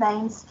wouldn't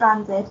remain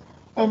stranded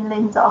in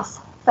Lindos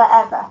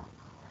forever.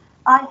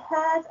 I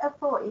heard a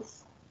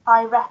voice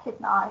I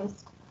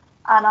recognised,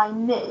 and I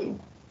knew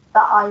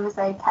that I was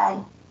okay.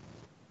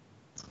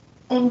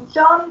 In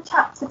John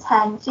chapter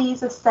 10,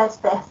 Jesus says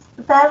this,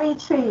 "Very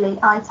truly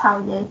I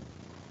tell you,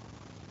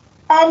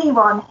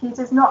 anyone who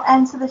does not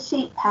enter the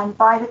sheep pen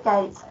by the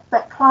gate,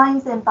 but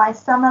climbs in by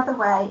some other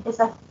way, is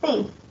a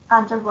thief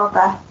and a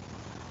robber.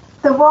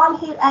 The one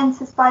who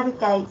enters by the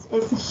gate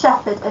is the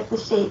shepherd of the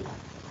sheep.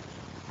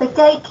 The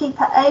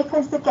gatekeeper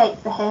opens the gate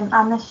for him,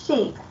 and the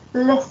sheep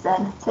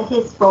listen to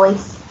his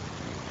voice.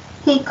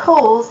 He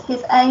calls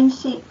his own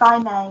sheep by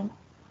name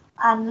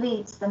and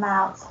leads them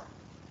out."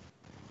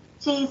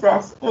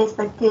 Jesus is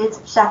the good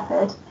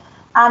shepherd,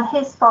 and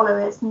his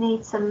followers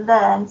need to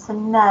learn to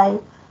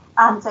know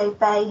and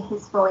obey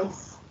his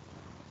voice.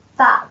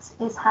 That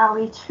is how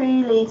we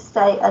truly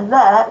stay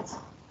alert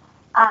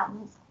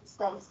and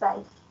stay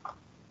safe.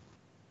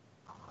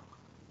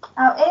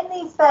 Now, in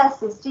these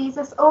verses,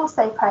 Jesus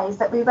also prays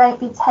that we won't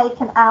be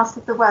taken out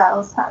of the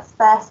world. That's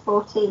verse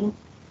 14.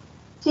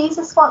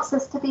 Jesus wants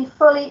us to be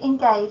fully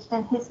engaged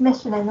in his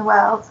mission in the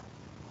world.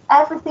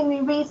 Everything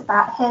we read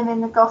about him in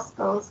the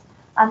Gospels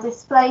and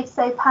displayed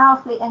so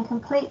powerfully and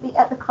completely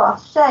at the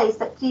cross shows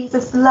that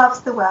Jesus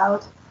loves the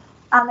world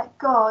and that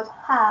God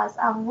has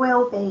and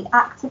will be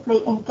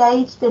actively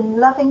engaged in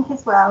loving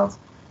his world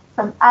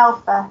from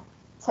Alpha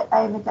to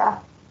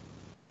Omega.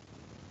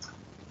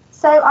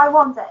 So I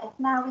wonder if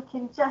now we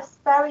can just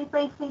very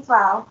briefly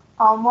dwell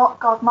on what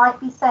God might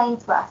be saying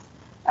to us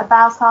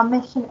about our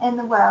mission in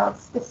the world,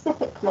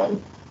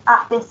 specifically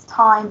at this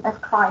time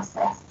of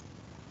crisis.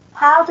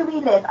 How do we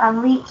live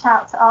and reach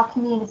out to our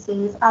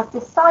communities as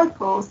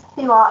disciples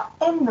who are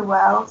in the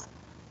world,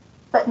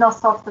 but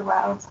not of the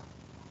world?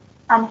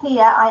 And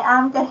here I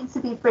am going to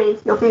be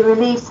brief, you'll be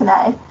relieved to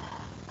know,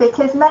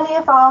 because many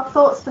of our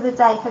thoughts for the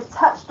day have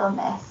touched on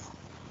this.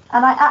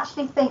 And I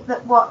actually think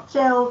that what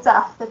Jill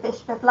Duff, the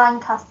Bishop of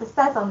Lancaster,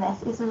 says on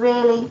this is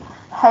really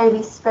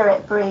Holy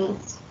Spirit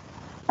breathed.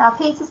 Now,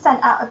 Peter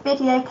sent out a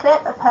video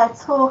clip of her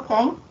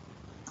talking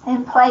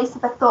in place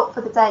of a thought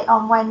for the day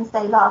on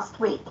Wednesday last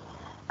week.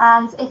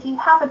 And if you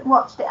haven't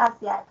watched it as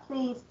yet,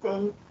 please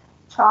do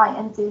try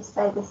and do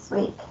so this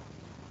week.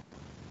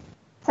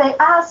 So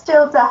as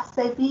Jill Duff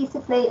so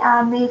beautifully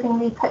and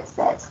movingly puts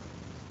it,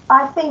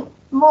 I think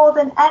more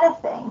than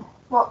anything,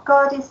 what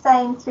God is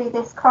saying through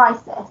this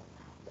crisis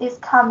is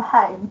come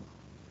home.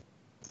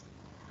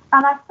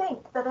 And I think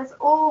that as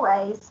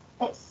always,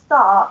 it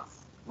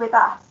starts with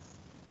us.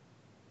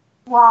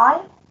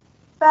 Why?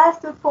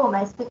 First and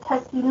foremost,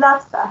 because he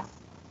loves us,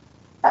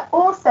 but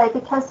also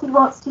because he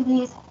wants to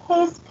use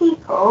his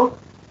people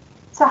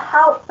to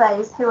help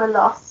those who are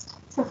lost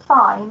to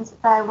find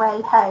their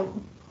way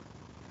home.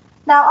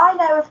 Now, I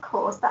know, of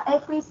course, that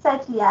if we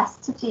said yes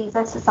to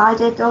Jesus, as I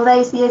did all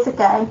those years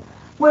ago,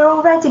 we're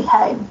already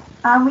home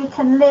and we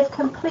can live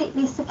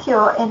completely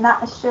secure in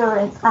that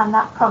assurance and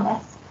that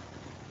promise.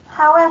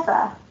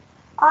 However,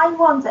 I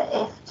wonder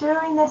if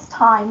during this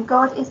time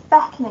God is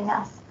beckoning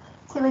us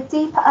to a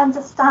deeper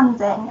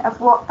understanding of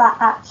what that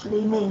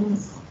actually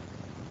means.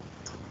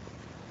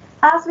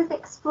 As we've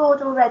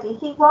explored already,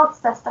 he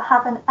wants us to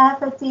have an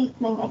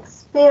ever-deepening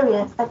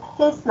experience of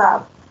his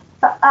love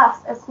for us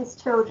as his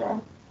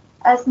children,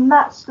 as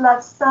much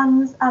loved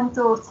sons and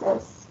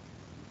daughters.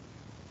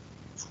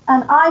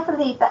 And I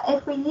believe that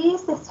if we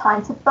use this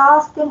time to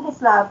bask in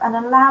his love and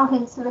allow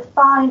him to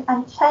refine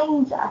and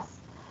change us,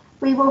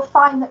 we will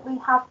find that we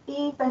have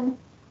even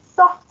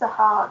softer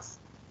hearts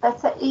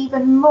that are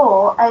even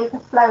more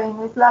overflowing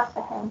with love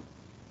for him.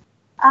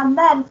 And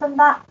then from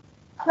that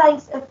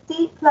place of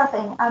deep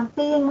loving and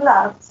being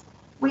loved,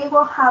 we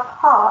will have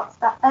hearts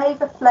that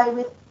overflow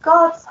with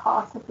God's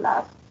heart of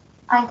love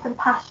and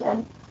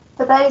compassion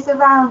for those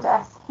around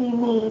us who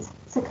need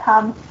to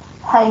come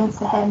home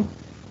to him.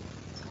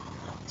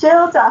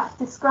 Jill Duff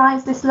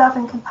describes this love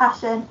and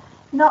compassion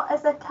not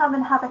as a come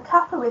and have a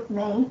cuppa with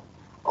me,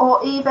 or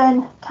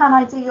even can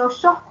I do your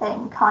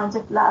shopping kind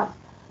of love,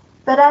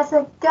 but as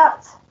a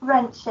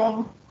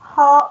gut-wrenching,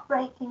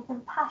 heartbreaking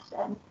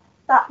compassion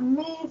that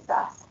moves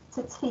us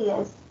to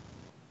tears.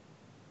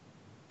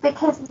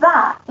 Because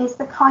that is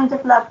the kind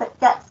of love that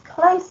gets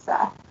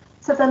closer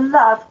to the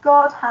love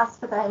God has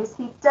for those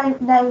who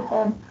don't know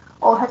him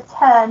or have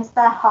turned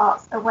their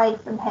hearts away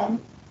from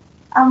him.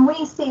 And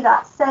we see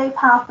that so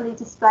powerfully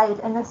displayed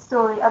in the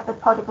story of the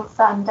prodigal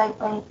son, don't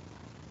we?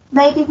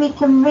 Maybe we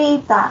can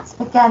read that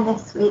again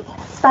this week,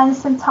 spend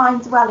some time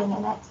dwelling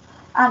in it,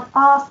 and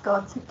ask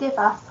God to give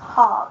us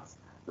hearts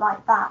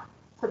like that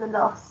for the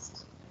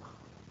lost.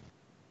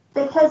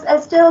 Because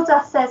as Jill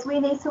Duff says, we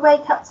need to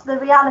wake up to the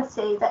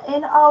reality that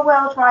in our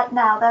world right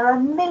now, there are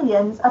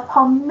millions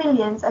upon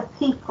millions of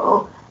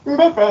people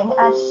living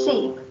as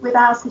sheep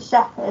without a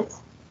shepherd,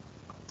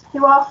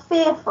 who are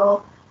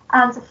fearful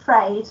and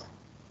afraid,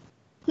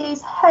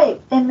 whose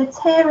hope in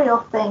material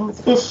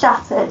things is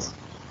shattered,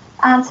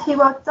 and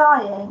who are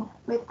dying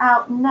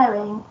without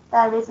knowing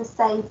there is a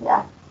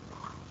saviour.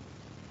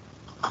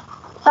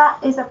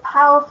 That is a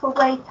powerful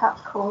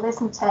wake-up call,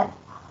 isn't it?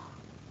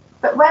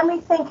 But when we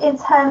think in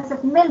terms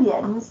of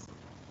millions,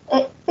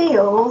 it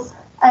feels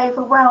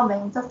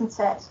overwhelming, doesn't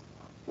it?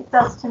 It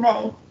does to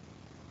me.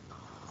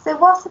 So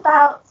what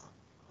about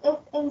if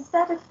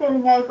instead of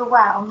feeling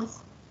overwhelmed,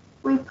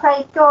 we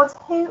pray, God,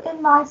 who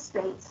in my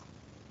street,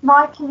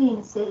 my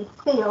community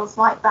feels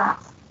like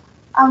that?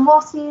 And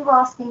what are you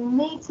asking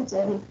me to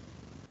do,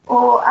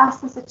 or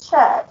us as a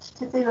church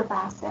to do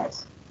about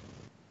it?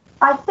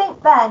 I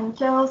think then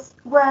Jill's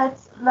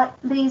words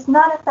lose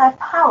none of their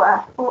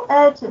power or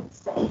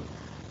urgency,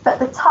 but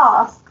the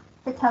task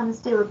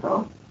becomes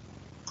doable.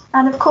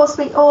 And of course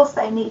we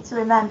also need to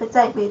remember,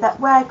 don't we,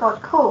 that where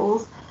God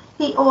calls,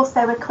 he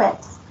also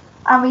equips.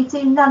 And we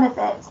do none of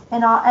it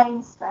in our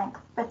own strength,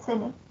 but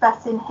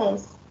in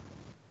his.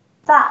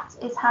 That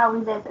is how we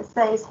live as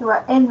those who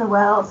are in the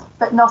world,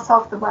 but not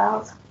of the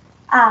world,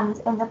 and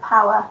in the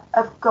power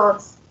of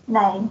God's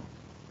name.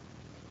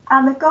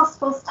 And the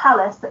Gospels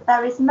tell us that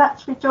there is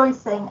much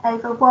rejoicing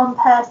over one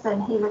person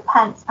who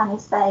repents and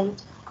is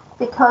saved,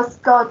 because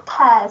God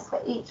cares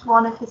for each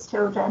one of his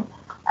children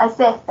as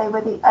if they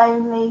were the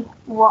only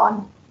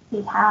one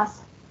he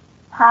has.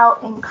 How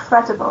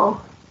incredible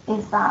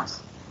is that?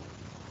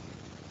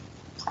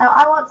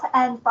 I want to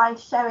end by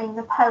showing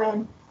the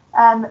poem,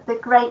 The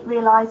Great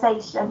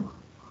Realization.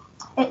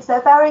 It's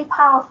a very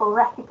powerful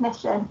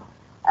recognition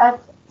of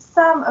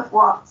some of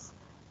what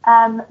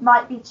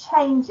might be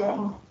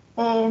changing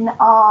in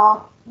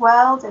our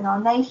world, in our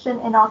nation,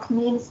 in our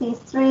communities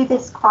through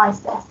this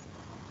crisis.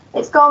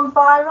 It's gone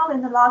viral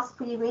in the last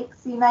few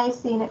weeks. You may have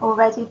seen it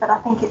already, but I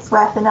think it's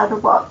worth another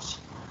watch.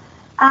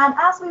 And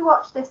as we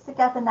watch this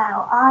together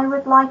now, I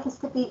would like us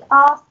to be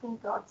asking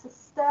God to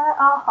stir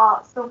our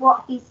hearts for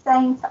what he's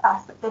saying to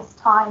us at this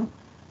time.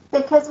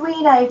 Because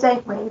we know,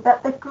 don't we,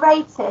 that the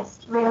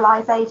greatest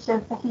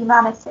realization for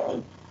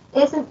humanity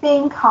isn't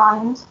being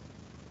kind,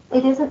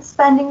 it isn't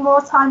spending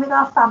more time with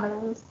our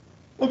families,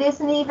 it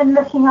isn't even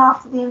looking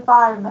after the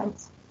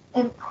environment,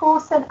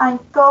 important and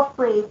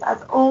God-breathed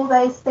as all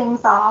those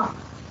things are.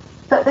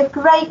 But the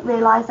great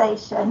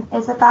realization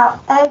is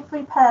about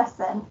every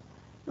person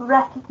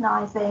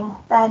recognizing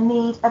their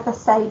need of a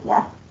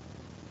saviour,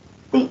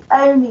 the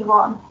only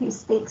one who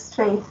speaks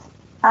truth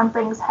and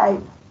brings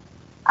hope,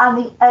 and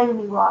the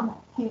only one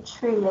who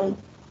truly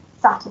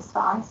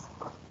satisfies.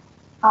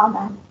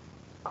 Amen.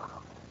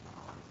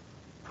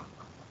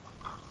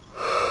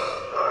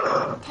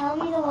 Tell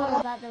me the one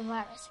about the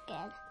virus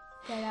again,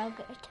 then I'll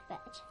go to bed.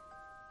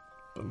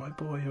 But my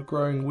boy, you're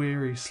growing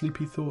weary,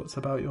 sleepy thoughts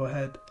about your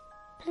head.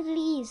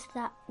 Please,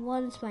 that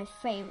one's my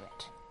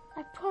favourite.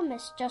 I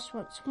promise just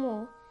once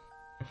more.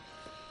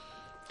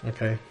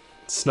 Okay,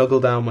 snuggle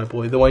down, my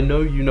boy, though I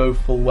know you know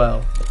full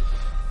well.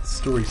 The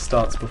story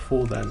starts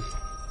before then,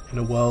 in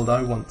a world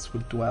I once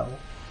would dwell.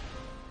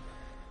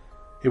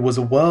 It was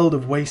a world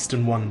of waste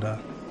and wonder,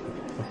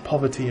 of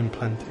poverty and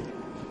plenty,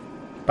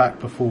 back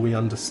before we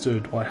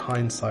understood why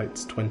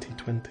hindsight's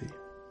 2020.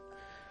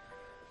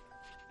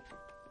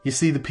 You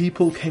see, the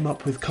people came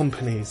up with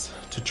companies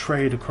to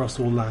trade across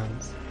all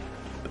lands,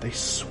 but they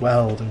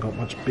swelled and got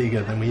much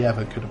bigger than we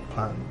ever could have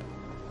planned.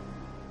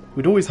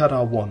 We'd always had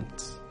our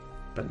wants,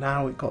 but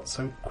now it got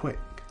so quick.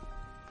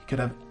 You could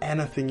have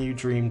anything you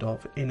dreamed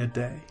of in a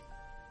day,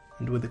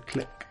 and with a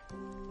click.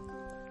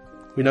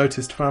 We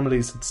noticed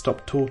families had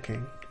stopped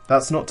talking.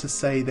 That's not to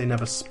say they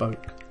never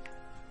spoke,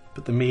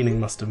 but the meaning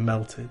must have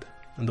melted,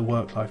 and the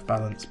work-life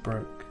balance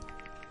broke.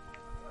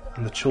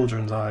 And the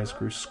children's eyes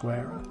grew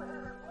squarer,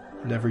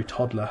 and every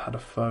toddler had a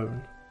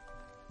phone.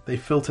 They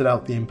filtered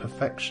out the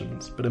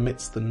imperfections, but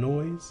amidst the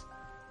noise,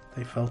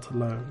 they felt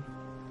alone.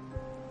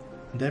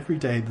 And every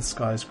day the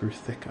skies grew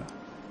thicker,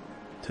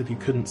 till you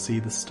couldn't see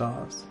the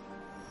stars.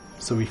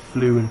 So we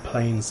flew in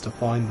planes to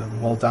find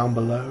them, while down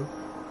below,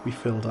 we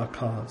filled our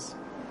cars.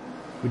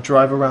 We'd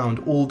drive around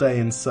all day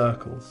in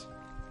circles.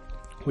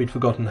 We'd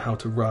forgotten how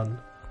to run.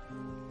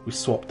 We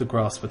swapped the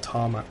grass for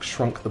tarmac,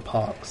 shrunk the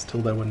parks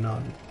till there were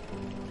none.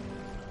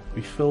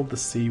 We filled the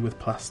sea with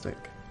plastic,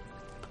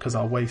 because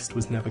our waste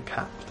was never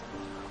capped,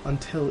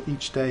 until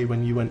each day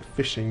when you went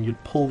fishing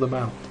you'd pull them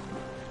out,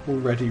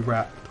 already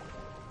wrapped.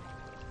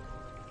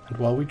 And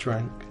while we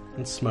drank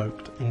and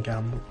smoked and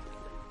gambled,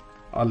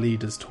 our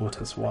leaders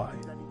taught us why.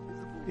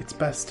 It's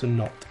best to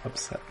not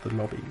upset the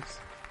lobbies,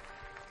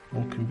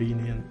 more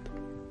convenient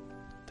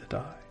to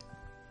die.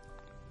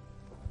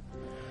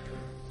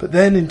 But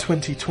then in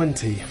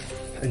 2020,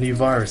 a new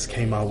virus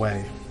came our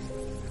way.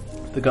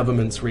 The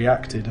governments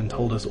reacted and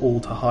told us all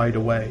to hide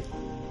away.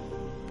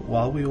 But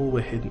while we all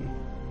were hidden,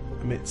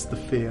 amidst the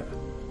fear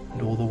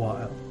and all the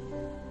while,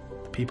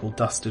 the people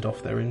dusted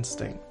off their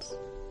instincts.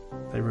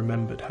 They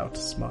remembered how to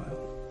smile.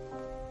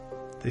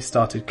 They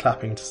started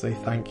clapping to say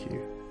thank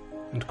you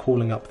and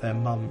calling up their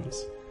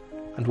mums.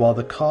 And while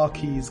the car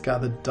keys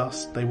gathered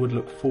dust, they would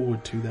look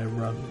forward to their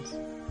runs.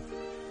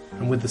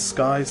 And with the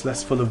skies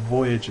less full of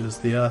voyagers,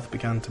 the earth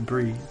began to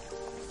breathe,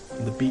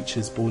 and the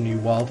beaches bore new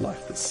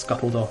wildlife that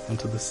scuttled off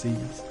into the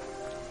seas.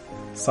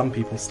 Some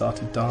people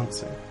started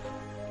dancing,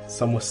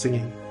 some were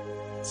singing,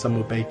 some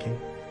were baking.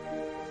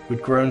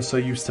 We'd grown so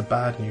used to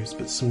bad news,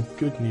 but some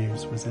good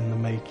news was in the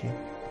making.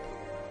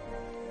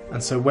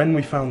 And so when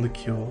we found the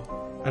cure,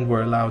 and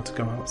were allowed to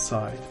go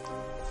outside,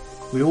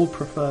 we all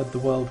preferred the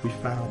world we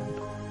found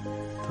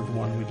to the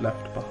one we'd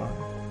left behind.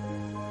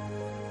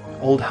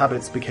 Old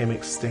habits became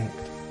extinct,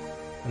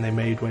 and they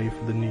made way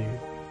for the new,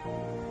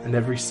 and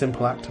every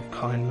simple act of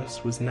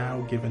kindness was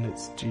now given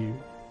its due.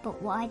 But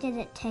why did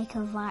it take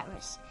a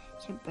virus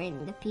to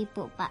bring the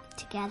people back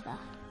together?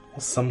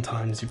 Well,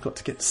 sometimes you've got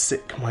to get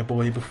sick, my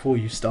boy, before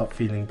you start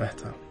feeling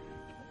better.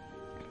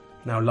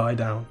 Now lie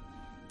down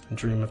and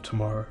dream of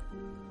tomorrow,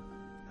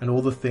 and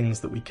all the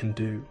things that we can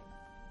do.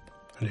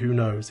 And who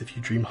knows, if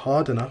you dream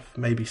hard enough,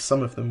 maybe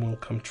some of them will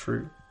come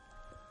true.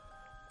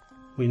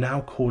 We now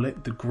call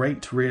it the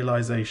Great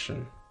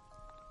Realization.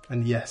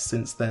 And yes,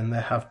 since then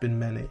there have been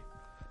many.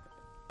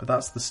 But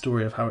that's the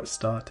story of how it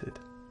started,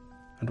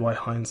 and why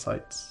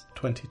hindsight's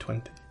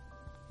 2020.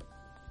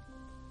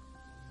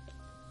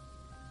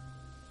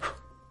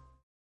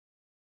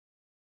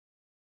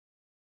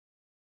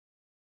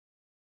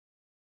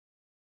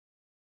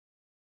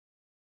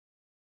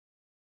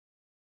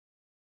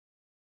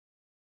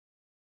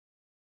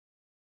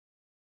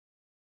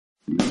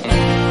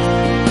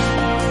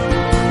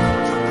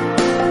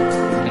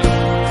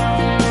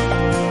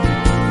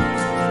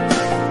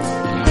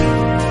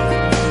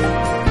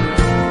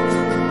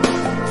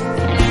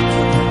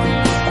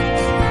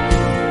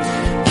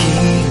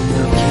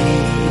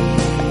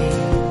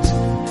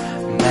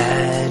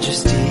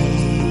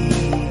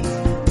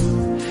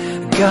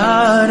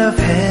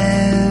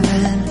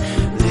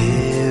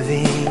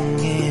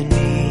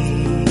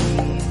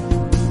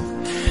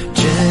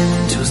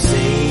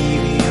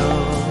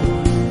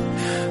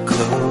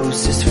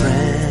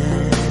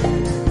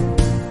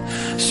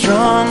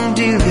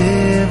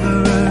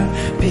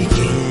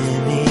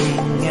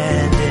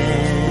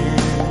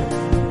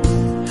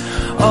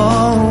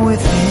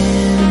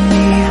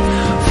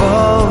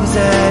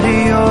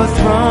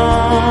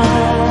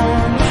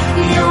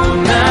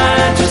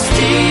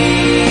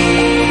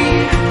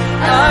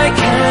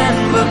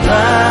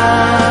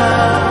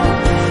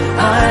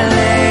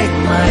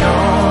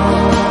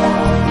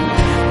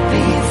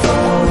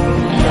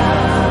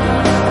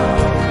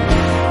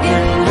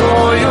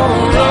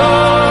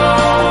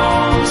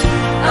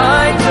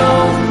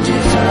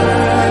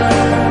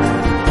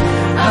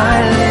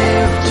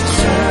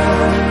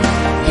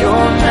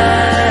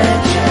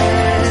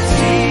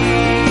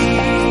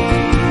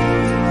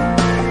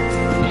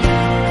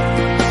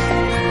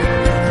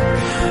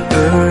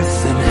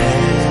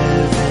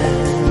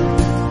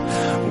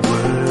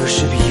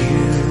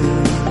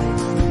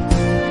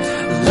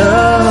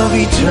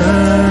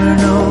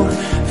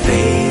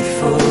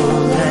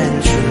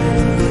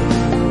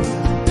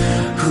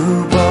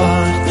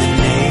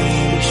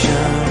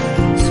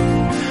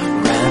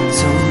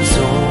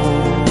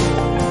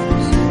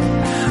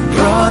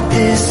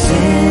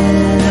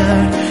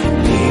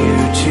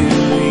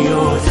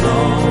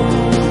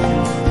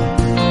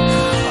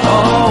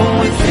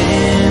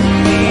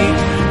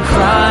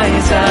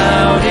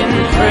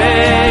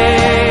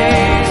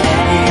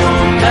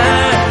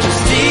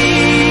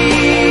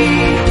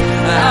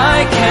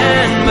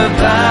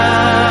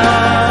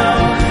 bow,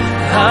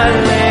 I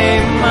lay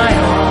my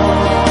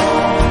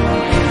all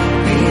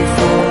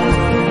before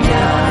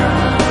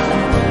Yah.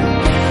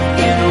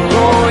 In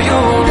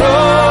royal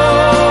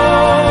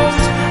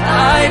robes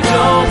I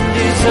don't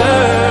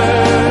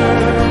deserve,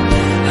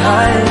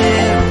 I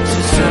live to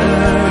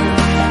serve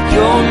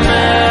your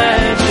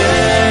majesty.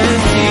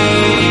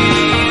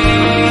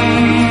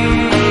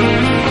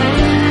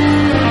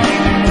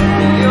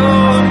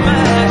 Your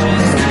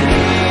majesty.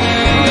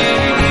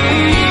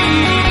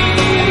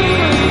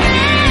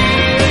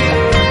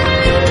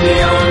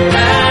 Your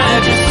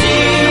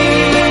majesty.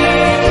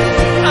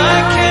 I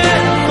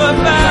can't but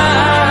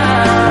bow,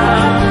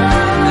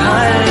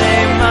 I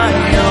lay my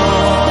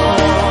all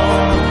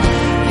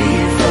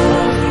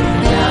before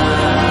Yah.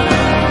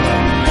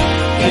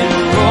 In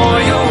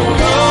royal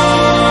robes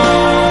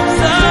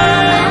I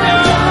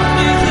don't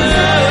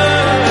deserve,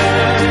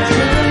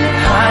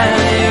 I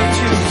live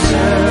to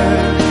serve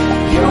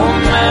your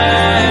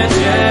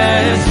majesty.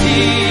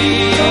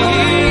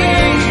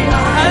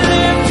 I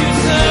live to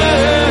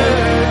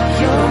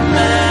serve your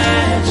majesty.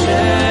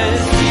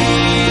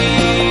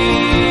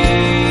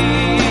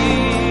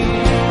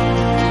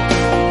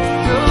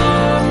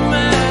 Your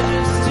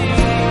majesty.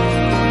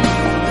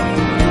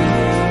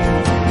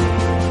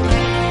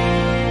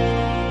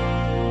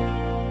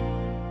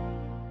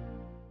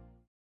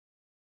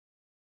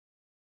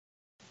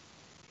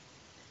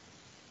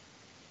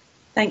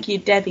 Thank you,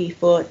 Debbie,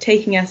 for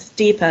taking us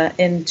deeper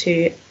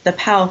into the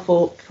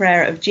powerful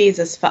prayer of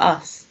Jesus for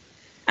us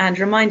and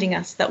reminding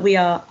us that we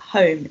are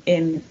home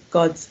in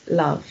God's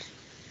love.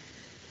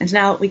 And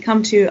now we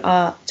come to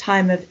our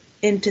time of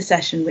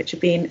intercession, which have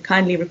been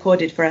kindly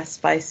recorded for us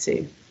by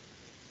Sue.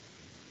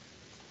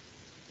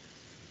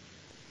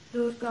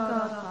 Lord God,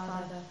 our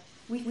Father,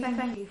 we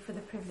thank you for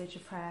the privilege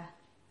of prayer.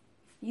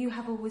 You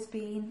have always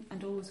been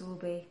and always will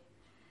be.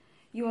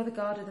 You are the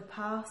God of the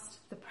past,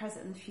 the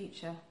present and the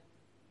future.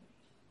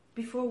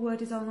 Before a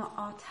word is on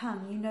our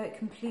tongue, you know it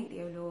completely,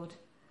 O Lord.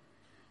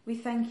 We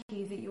thank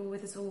you that you're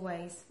with us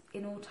always,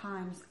 in all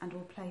times and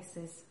all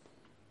places.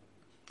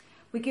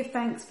 We give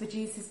thanks for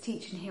Jesus'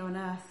 teaching here on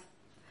earth,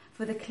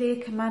 for the clear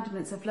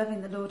commandments of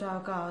loving the Lord our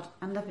God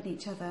and loving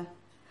each other.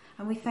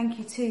 And we thank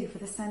you too for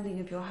the sending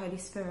of your Holy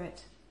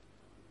Spirit.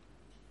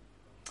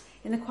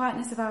 In the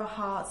quietness of our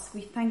hearts, we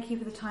thank you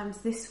for the times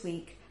this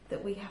week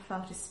that we have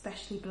felt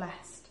especially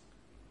blessed.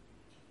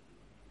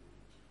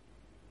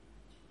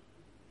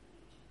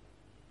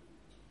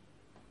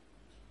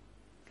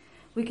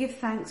 We give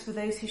thanks for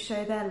those who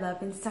show their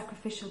love in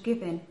sacrificial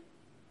giving,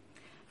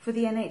 for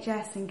the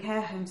NHS and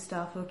care home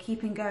staff who are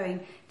keeping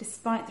going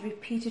despite the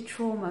repeated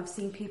trauma of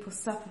seeing people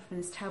suffer from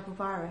this terrible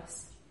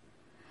virus,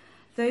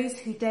 those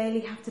who daily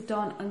have to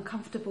don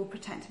uncomfortable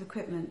protective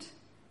equipment,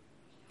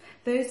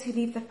 those who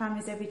leave their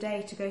families every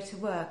day to go to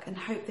work and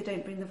hope they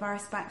don't bring the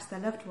virus back to their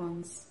loved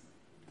ones,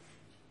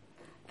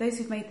 those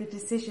who've made the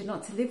decision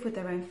not to live with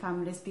their own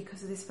families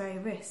because of this very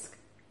risk.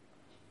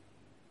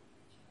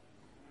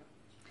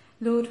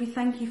 Lord, we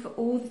thank you for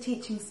all the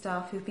teaching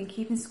staff who've been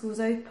keeping schools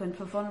open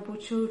for vulnerable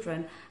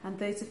children and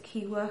those of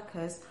key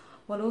workers,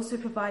 while also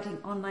providing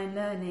online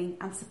learning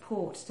and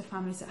support to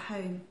families at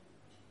home.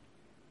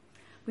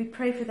 We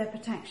pray for their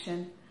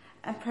protection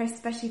and pray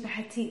especially for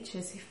head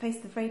teachers who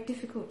face the very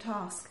difficult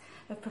task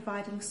of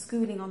providing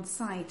schooling on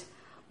site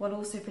while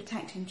also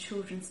protecting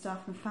children,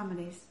 staff and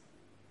families.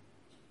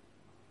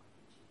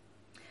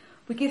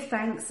 We give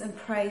thanks and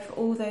pray for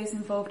all those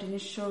involved in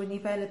ensuring the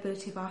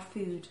availability of our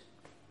food.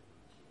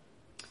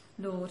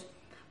 Lord,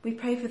 we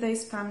pray for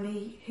those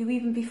families who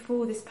even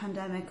before this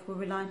pandemic were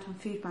reliant on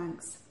food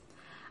banks,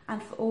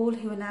 and for all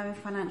who are now in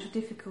financial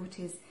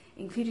difficulties,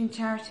 including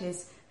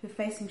charities who are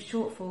facing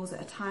shortfalls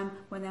at a time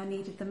when they are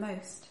needed the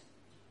most.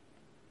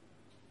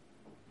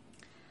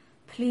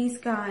 Please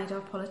guide our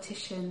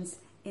politicians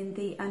in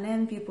the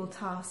unenviable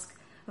task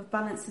of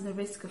balancing the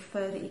risk of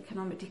further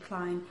economic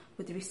decline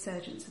with the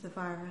resurgence of the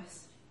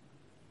virus.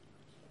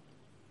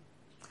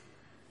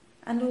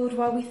 And Lord,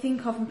 while we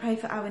think of and pray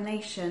for our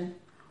nation,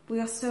 we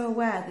are so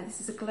aware that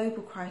this is a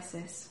global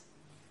crisis.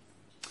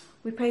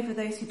 We pray for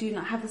those who do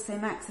not have the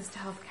same access to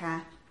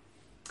healthcare,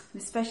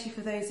 and especially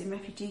for those in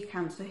refugee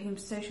camps for whom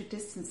social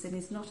distancing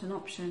is not an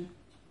option.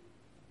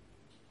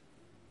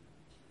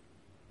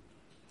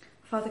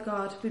 Father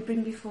God, we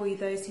bring before you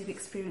those who've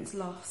experienced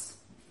loss,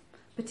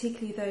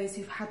 particularly those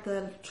who've had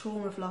the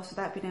trauma of loss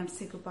without being able to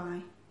say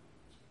goodbye.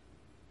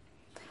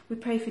 We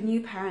pray for new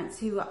parents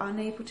who are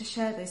unable to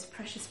share those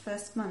precious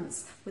first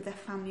months with their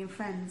family and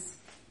friends.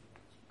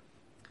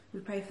 We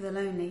pray for the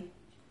lonely,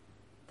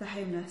 the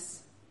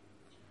homeless,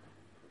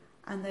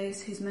 and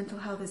those whose mental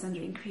health is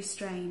under increased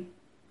strain,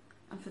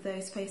 and for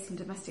those facing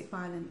domestic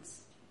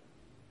violence.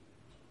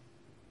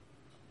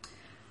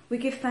 We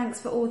give thanks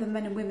for all the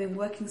men and women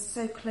working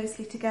so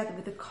closely together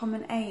with the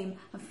common aim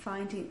of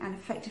finding an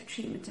effective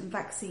treatment and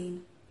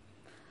vaccine.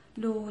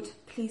 Lord,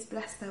 please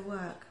bless their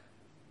work.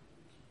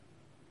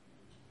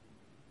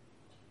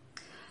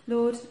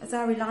 Lord, as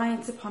our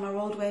reliance upon our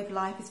old way of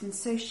life has been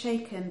so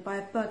shaken by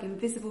a bug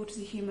invisible to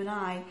the human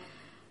eye,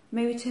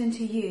 may we turn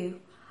to you,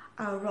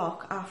 our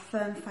rock, our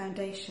firm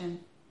foundation.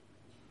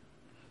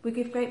 We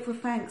give grateful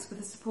thanks for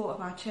the support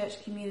of our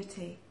church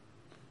community,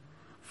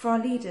 for our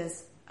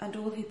leaders and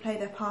all who play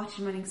their part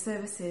in running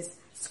services,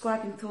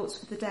 scribing thoughts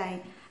for the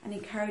day and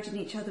encouraging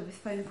each other with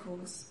phone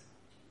calls.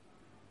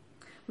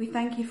 We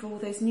thank you for all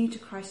those new to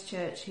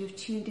Christchurch who have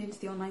tuned into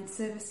the online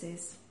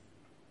services.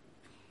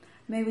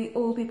 May we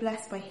all be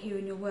blessed by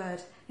hearing your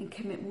word and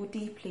commit more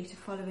deeply to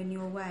following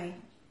your way.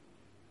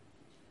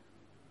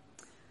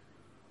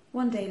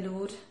 One day,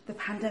 Lord, the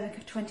pandemic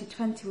of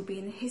 2020 will be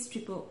in the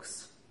history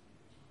books.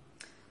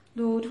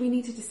 Lord, we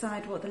need to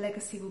decide what the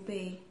legacy will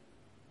be.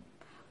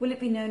 Will it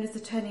be known as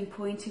the turning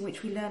point in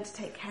which we learn to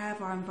take care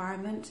of our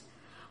environment,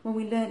 when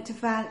we learn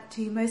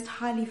to most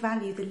highly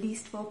value the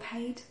least well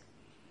paid?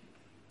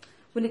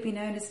 Will it be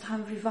known as a time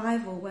of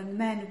revival when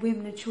men,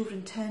 women and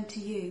children turn to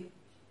you?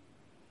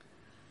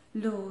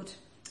 Lord,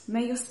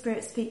 may your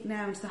Spirit speak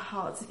now into the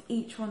hearts of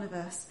each one of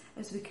us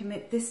as we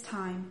commit this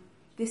time,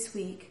 this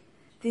week,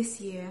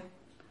 this year,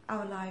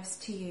 our lives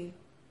to you.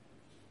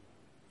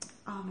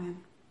 Amen.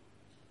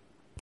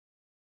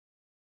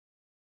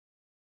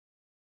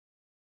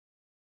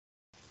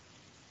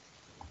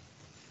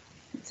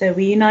 So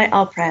we unite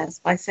our prayers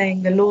by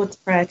saying the Lord's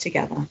Prayer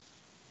together.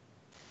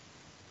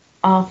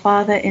 Our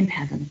Father in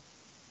heaven,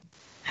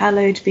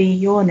 hallowed be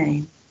your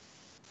name.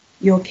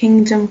 Your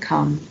kingdom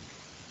come,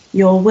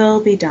 your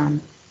will be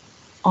done,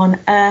 on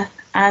earth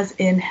as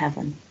in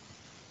heaven.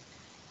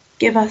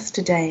 Give us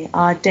today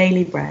our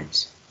daily bread,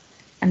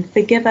 and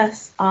forgive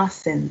us our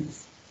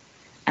sins,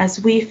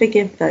 as we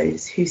forgive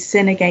those who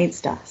sin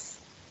against us.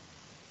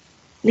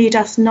 Lead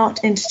us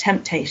not into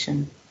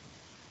temptation,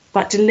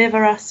 but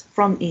deliver us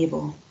from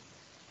evil.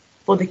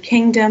 For the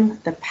kingdom,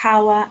 the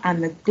power,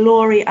 and the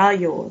glory are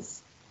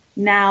yours,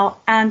 now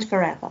and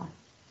forever.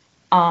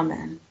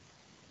 Amen.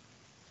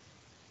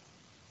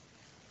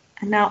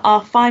 And now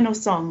our final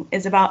song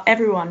is about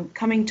everyone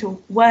coming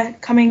to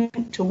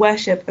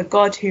worship a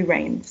God who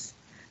reigns,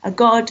 a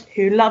God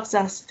who loves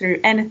us through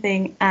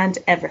anything and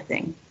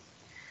everything.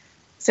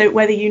 So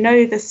whether you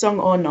know this song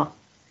or not,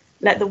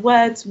 let the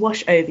words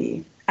wash over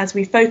you as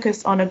we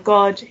focus on a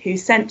God who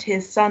sent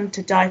his Son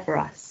to die for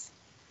us,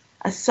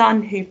 a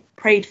Son who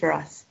prayed for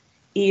us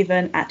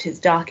even at his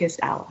darkest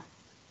hour.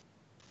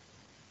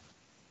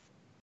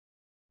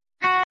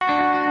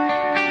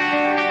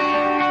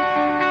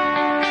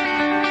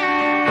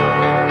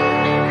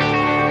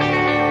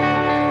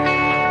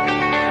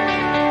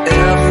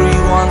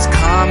 Everyone's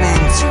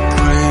coming to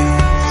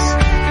praise,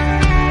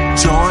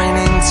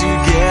 joining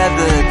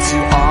together to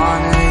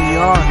honor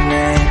your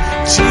name.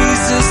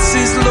 Jesus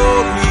is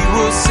Lord, we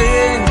will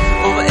sing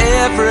of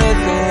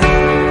everything.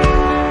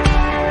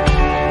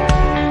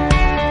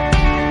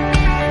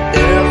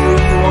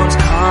 Everyone's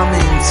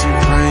coming to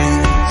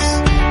praise,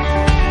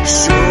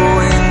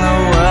 showing the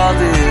world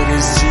it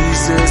is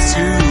Jesus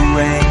who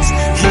reigns.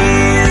 He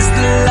is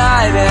the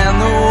light and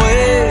the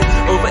way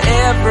of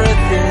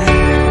everything.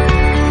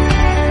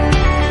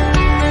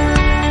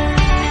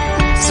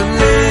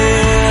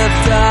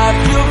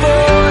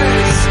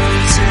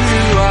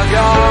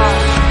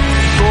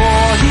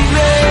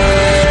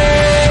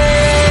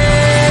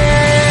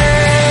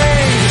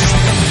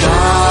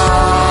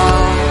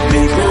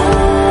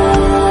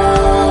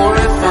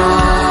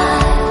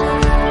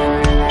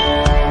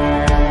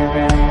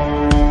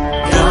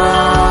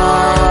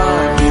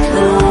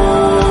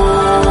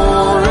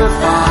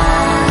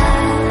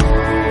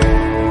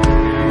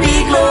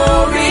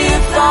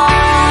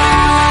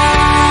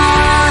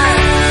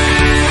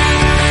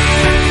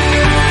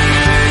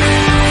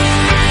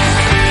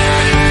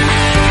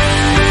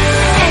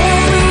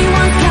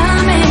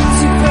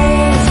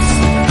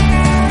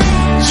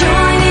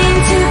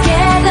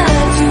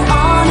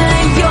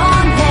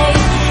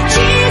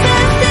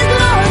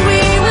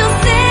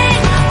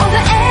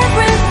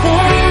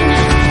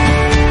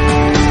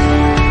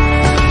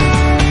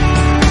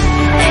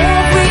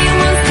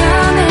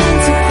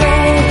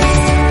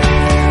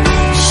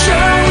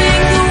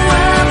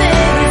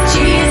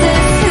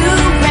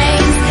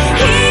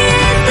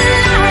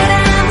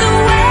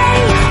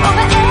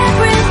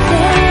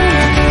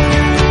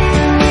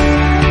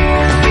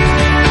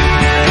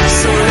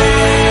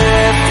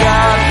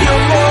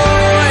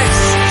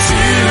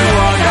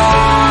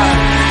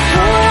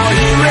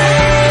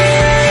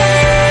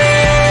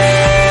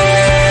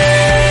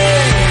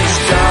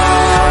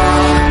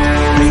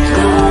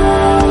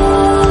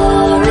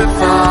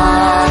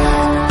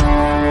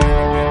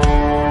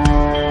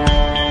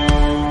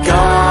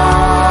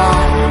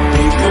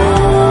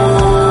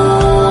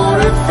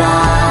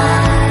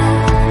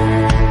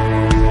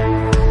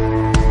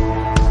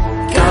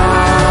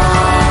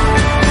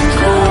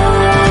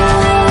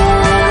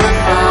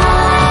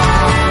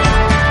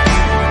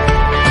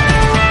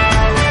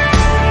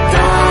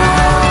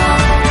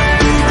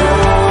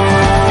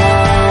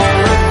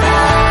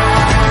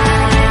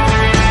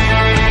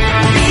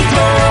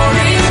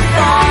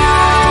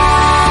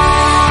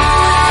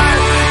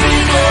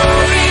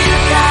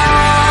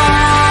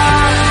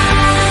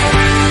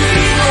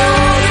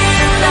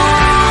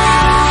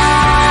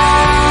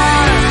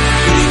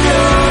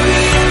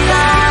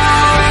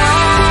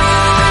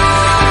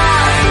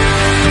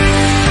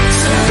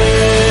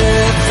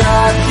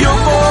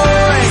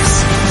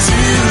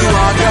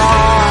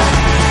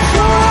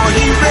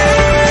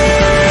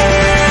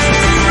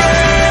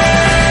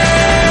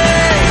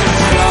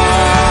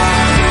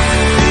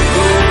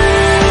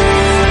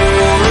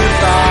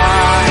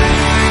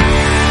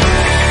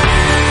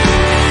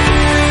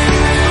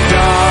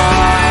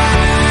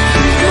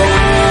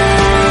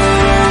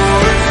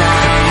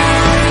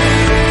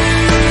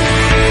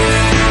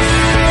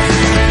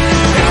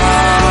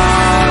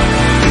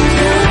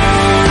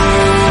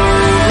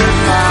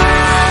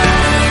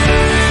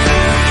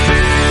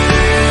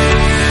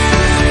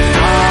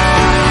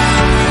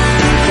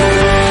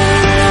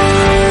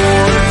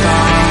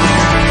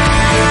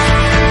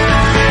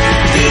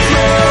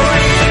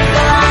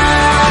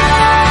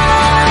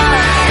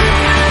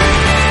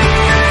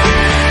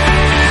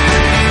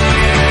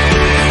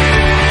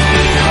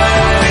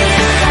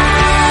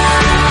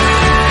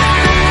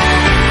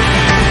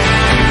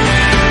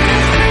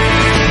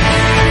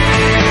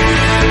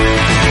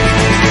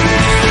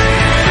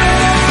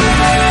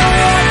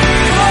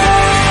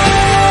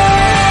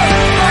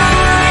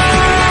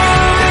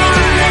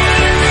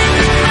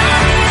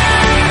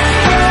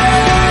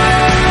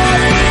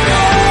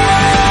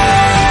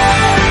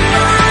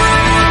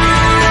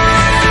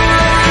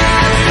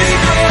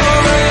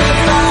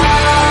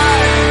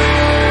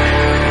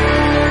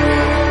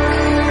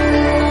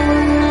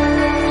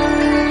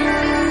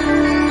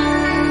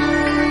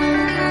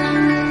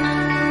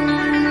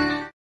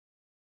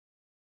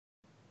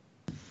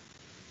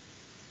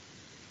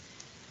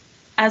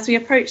 as we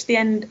approach the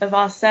end of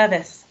our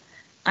service,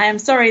 I am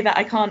sorry that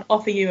I can't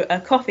offer you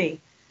a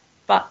coffee,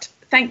 but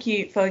thank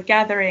you for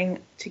gathering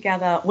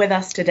together with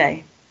us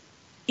today.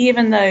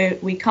 Even though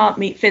we can't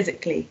meet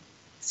physically,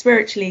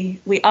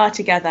 spiritually, we are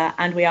together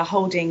and we are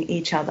holding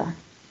each other.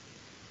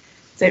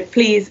 So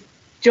please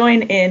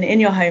join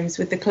in your homes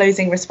with the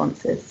closing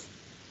responses.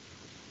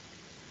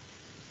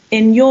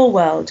 In your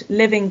world,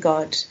 living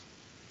God,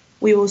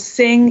 we will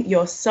sing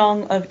your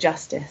song of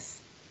justice.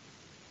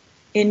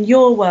 In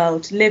your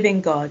world,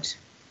 living God,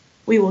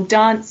 we will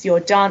dance your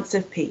dance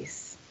of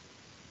peace.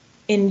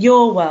 In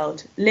your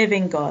world,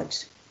 living God,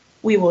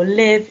 we will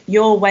live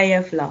your way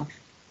of love.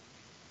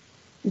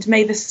 And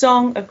may the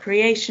song of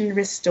creation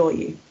restore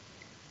you,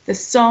 the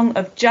song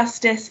of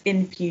justice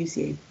infuse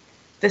you,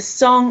 the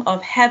song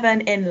of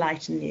heaven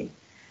enlighten you,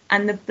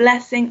 and the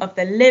blessing of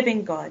the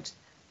living God,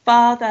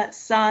 Father,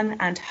 Son,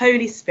 and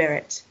Holy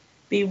Spirit,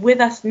 be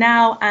with us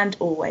now and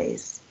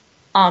always.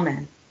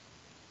 Amen.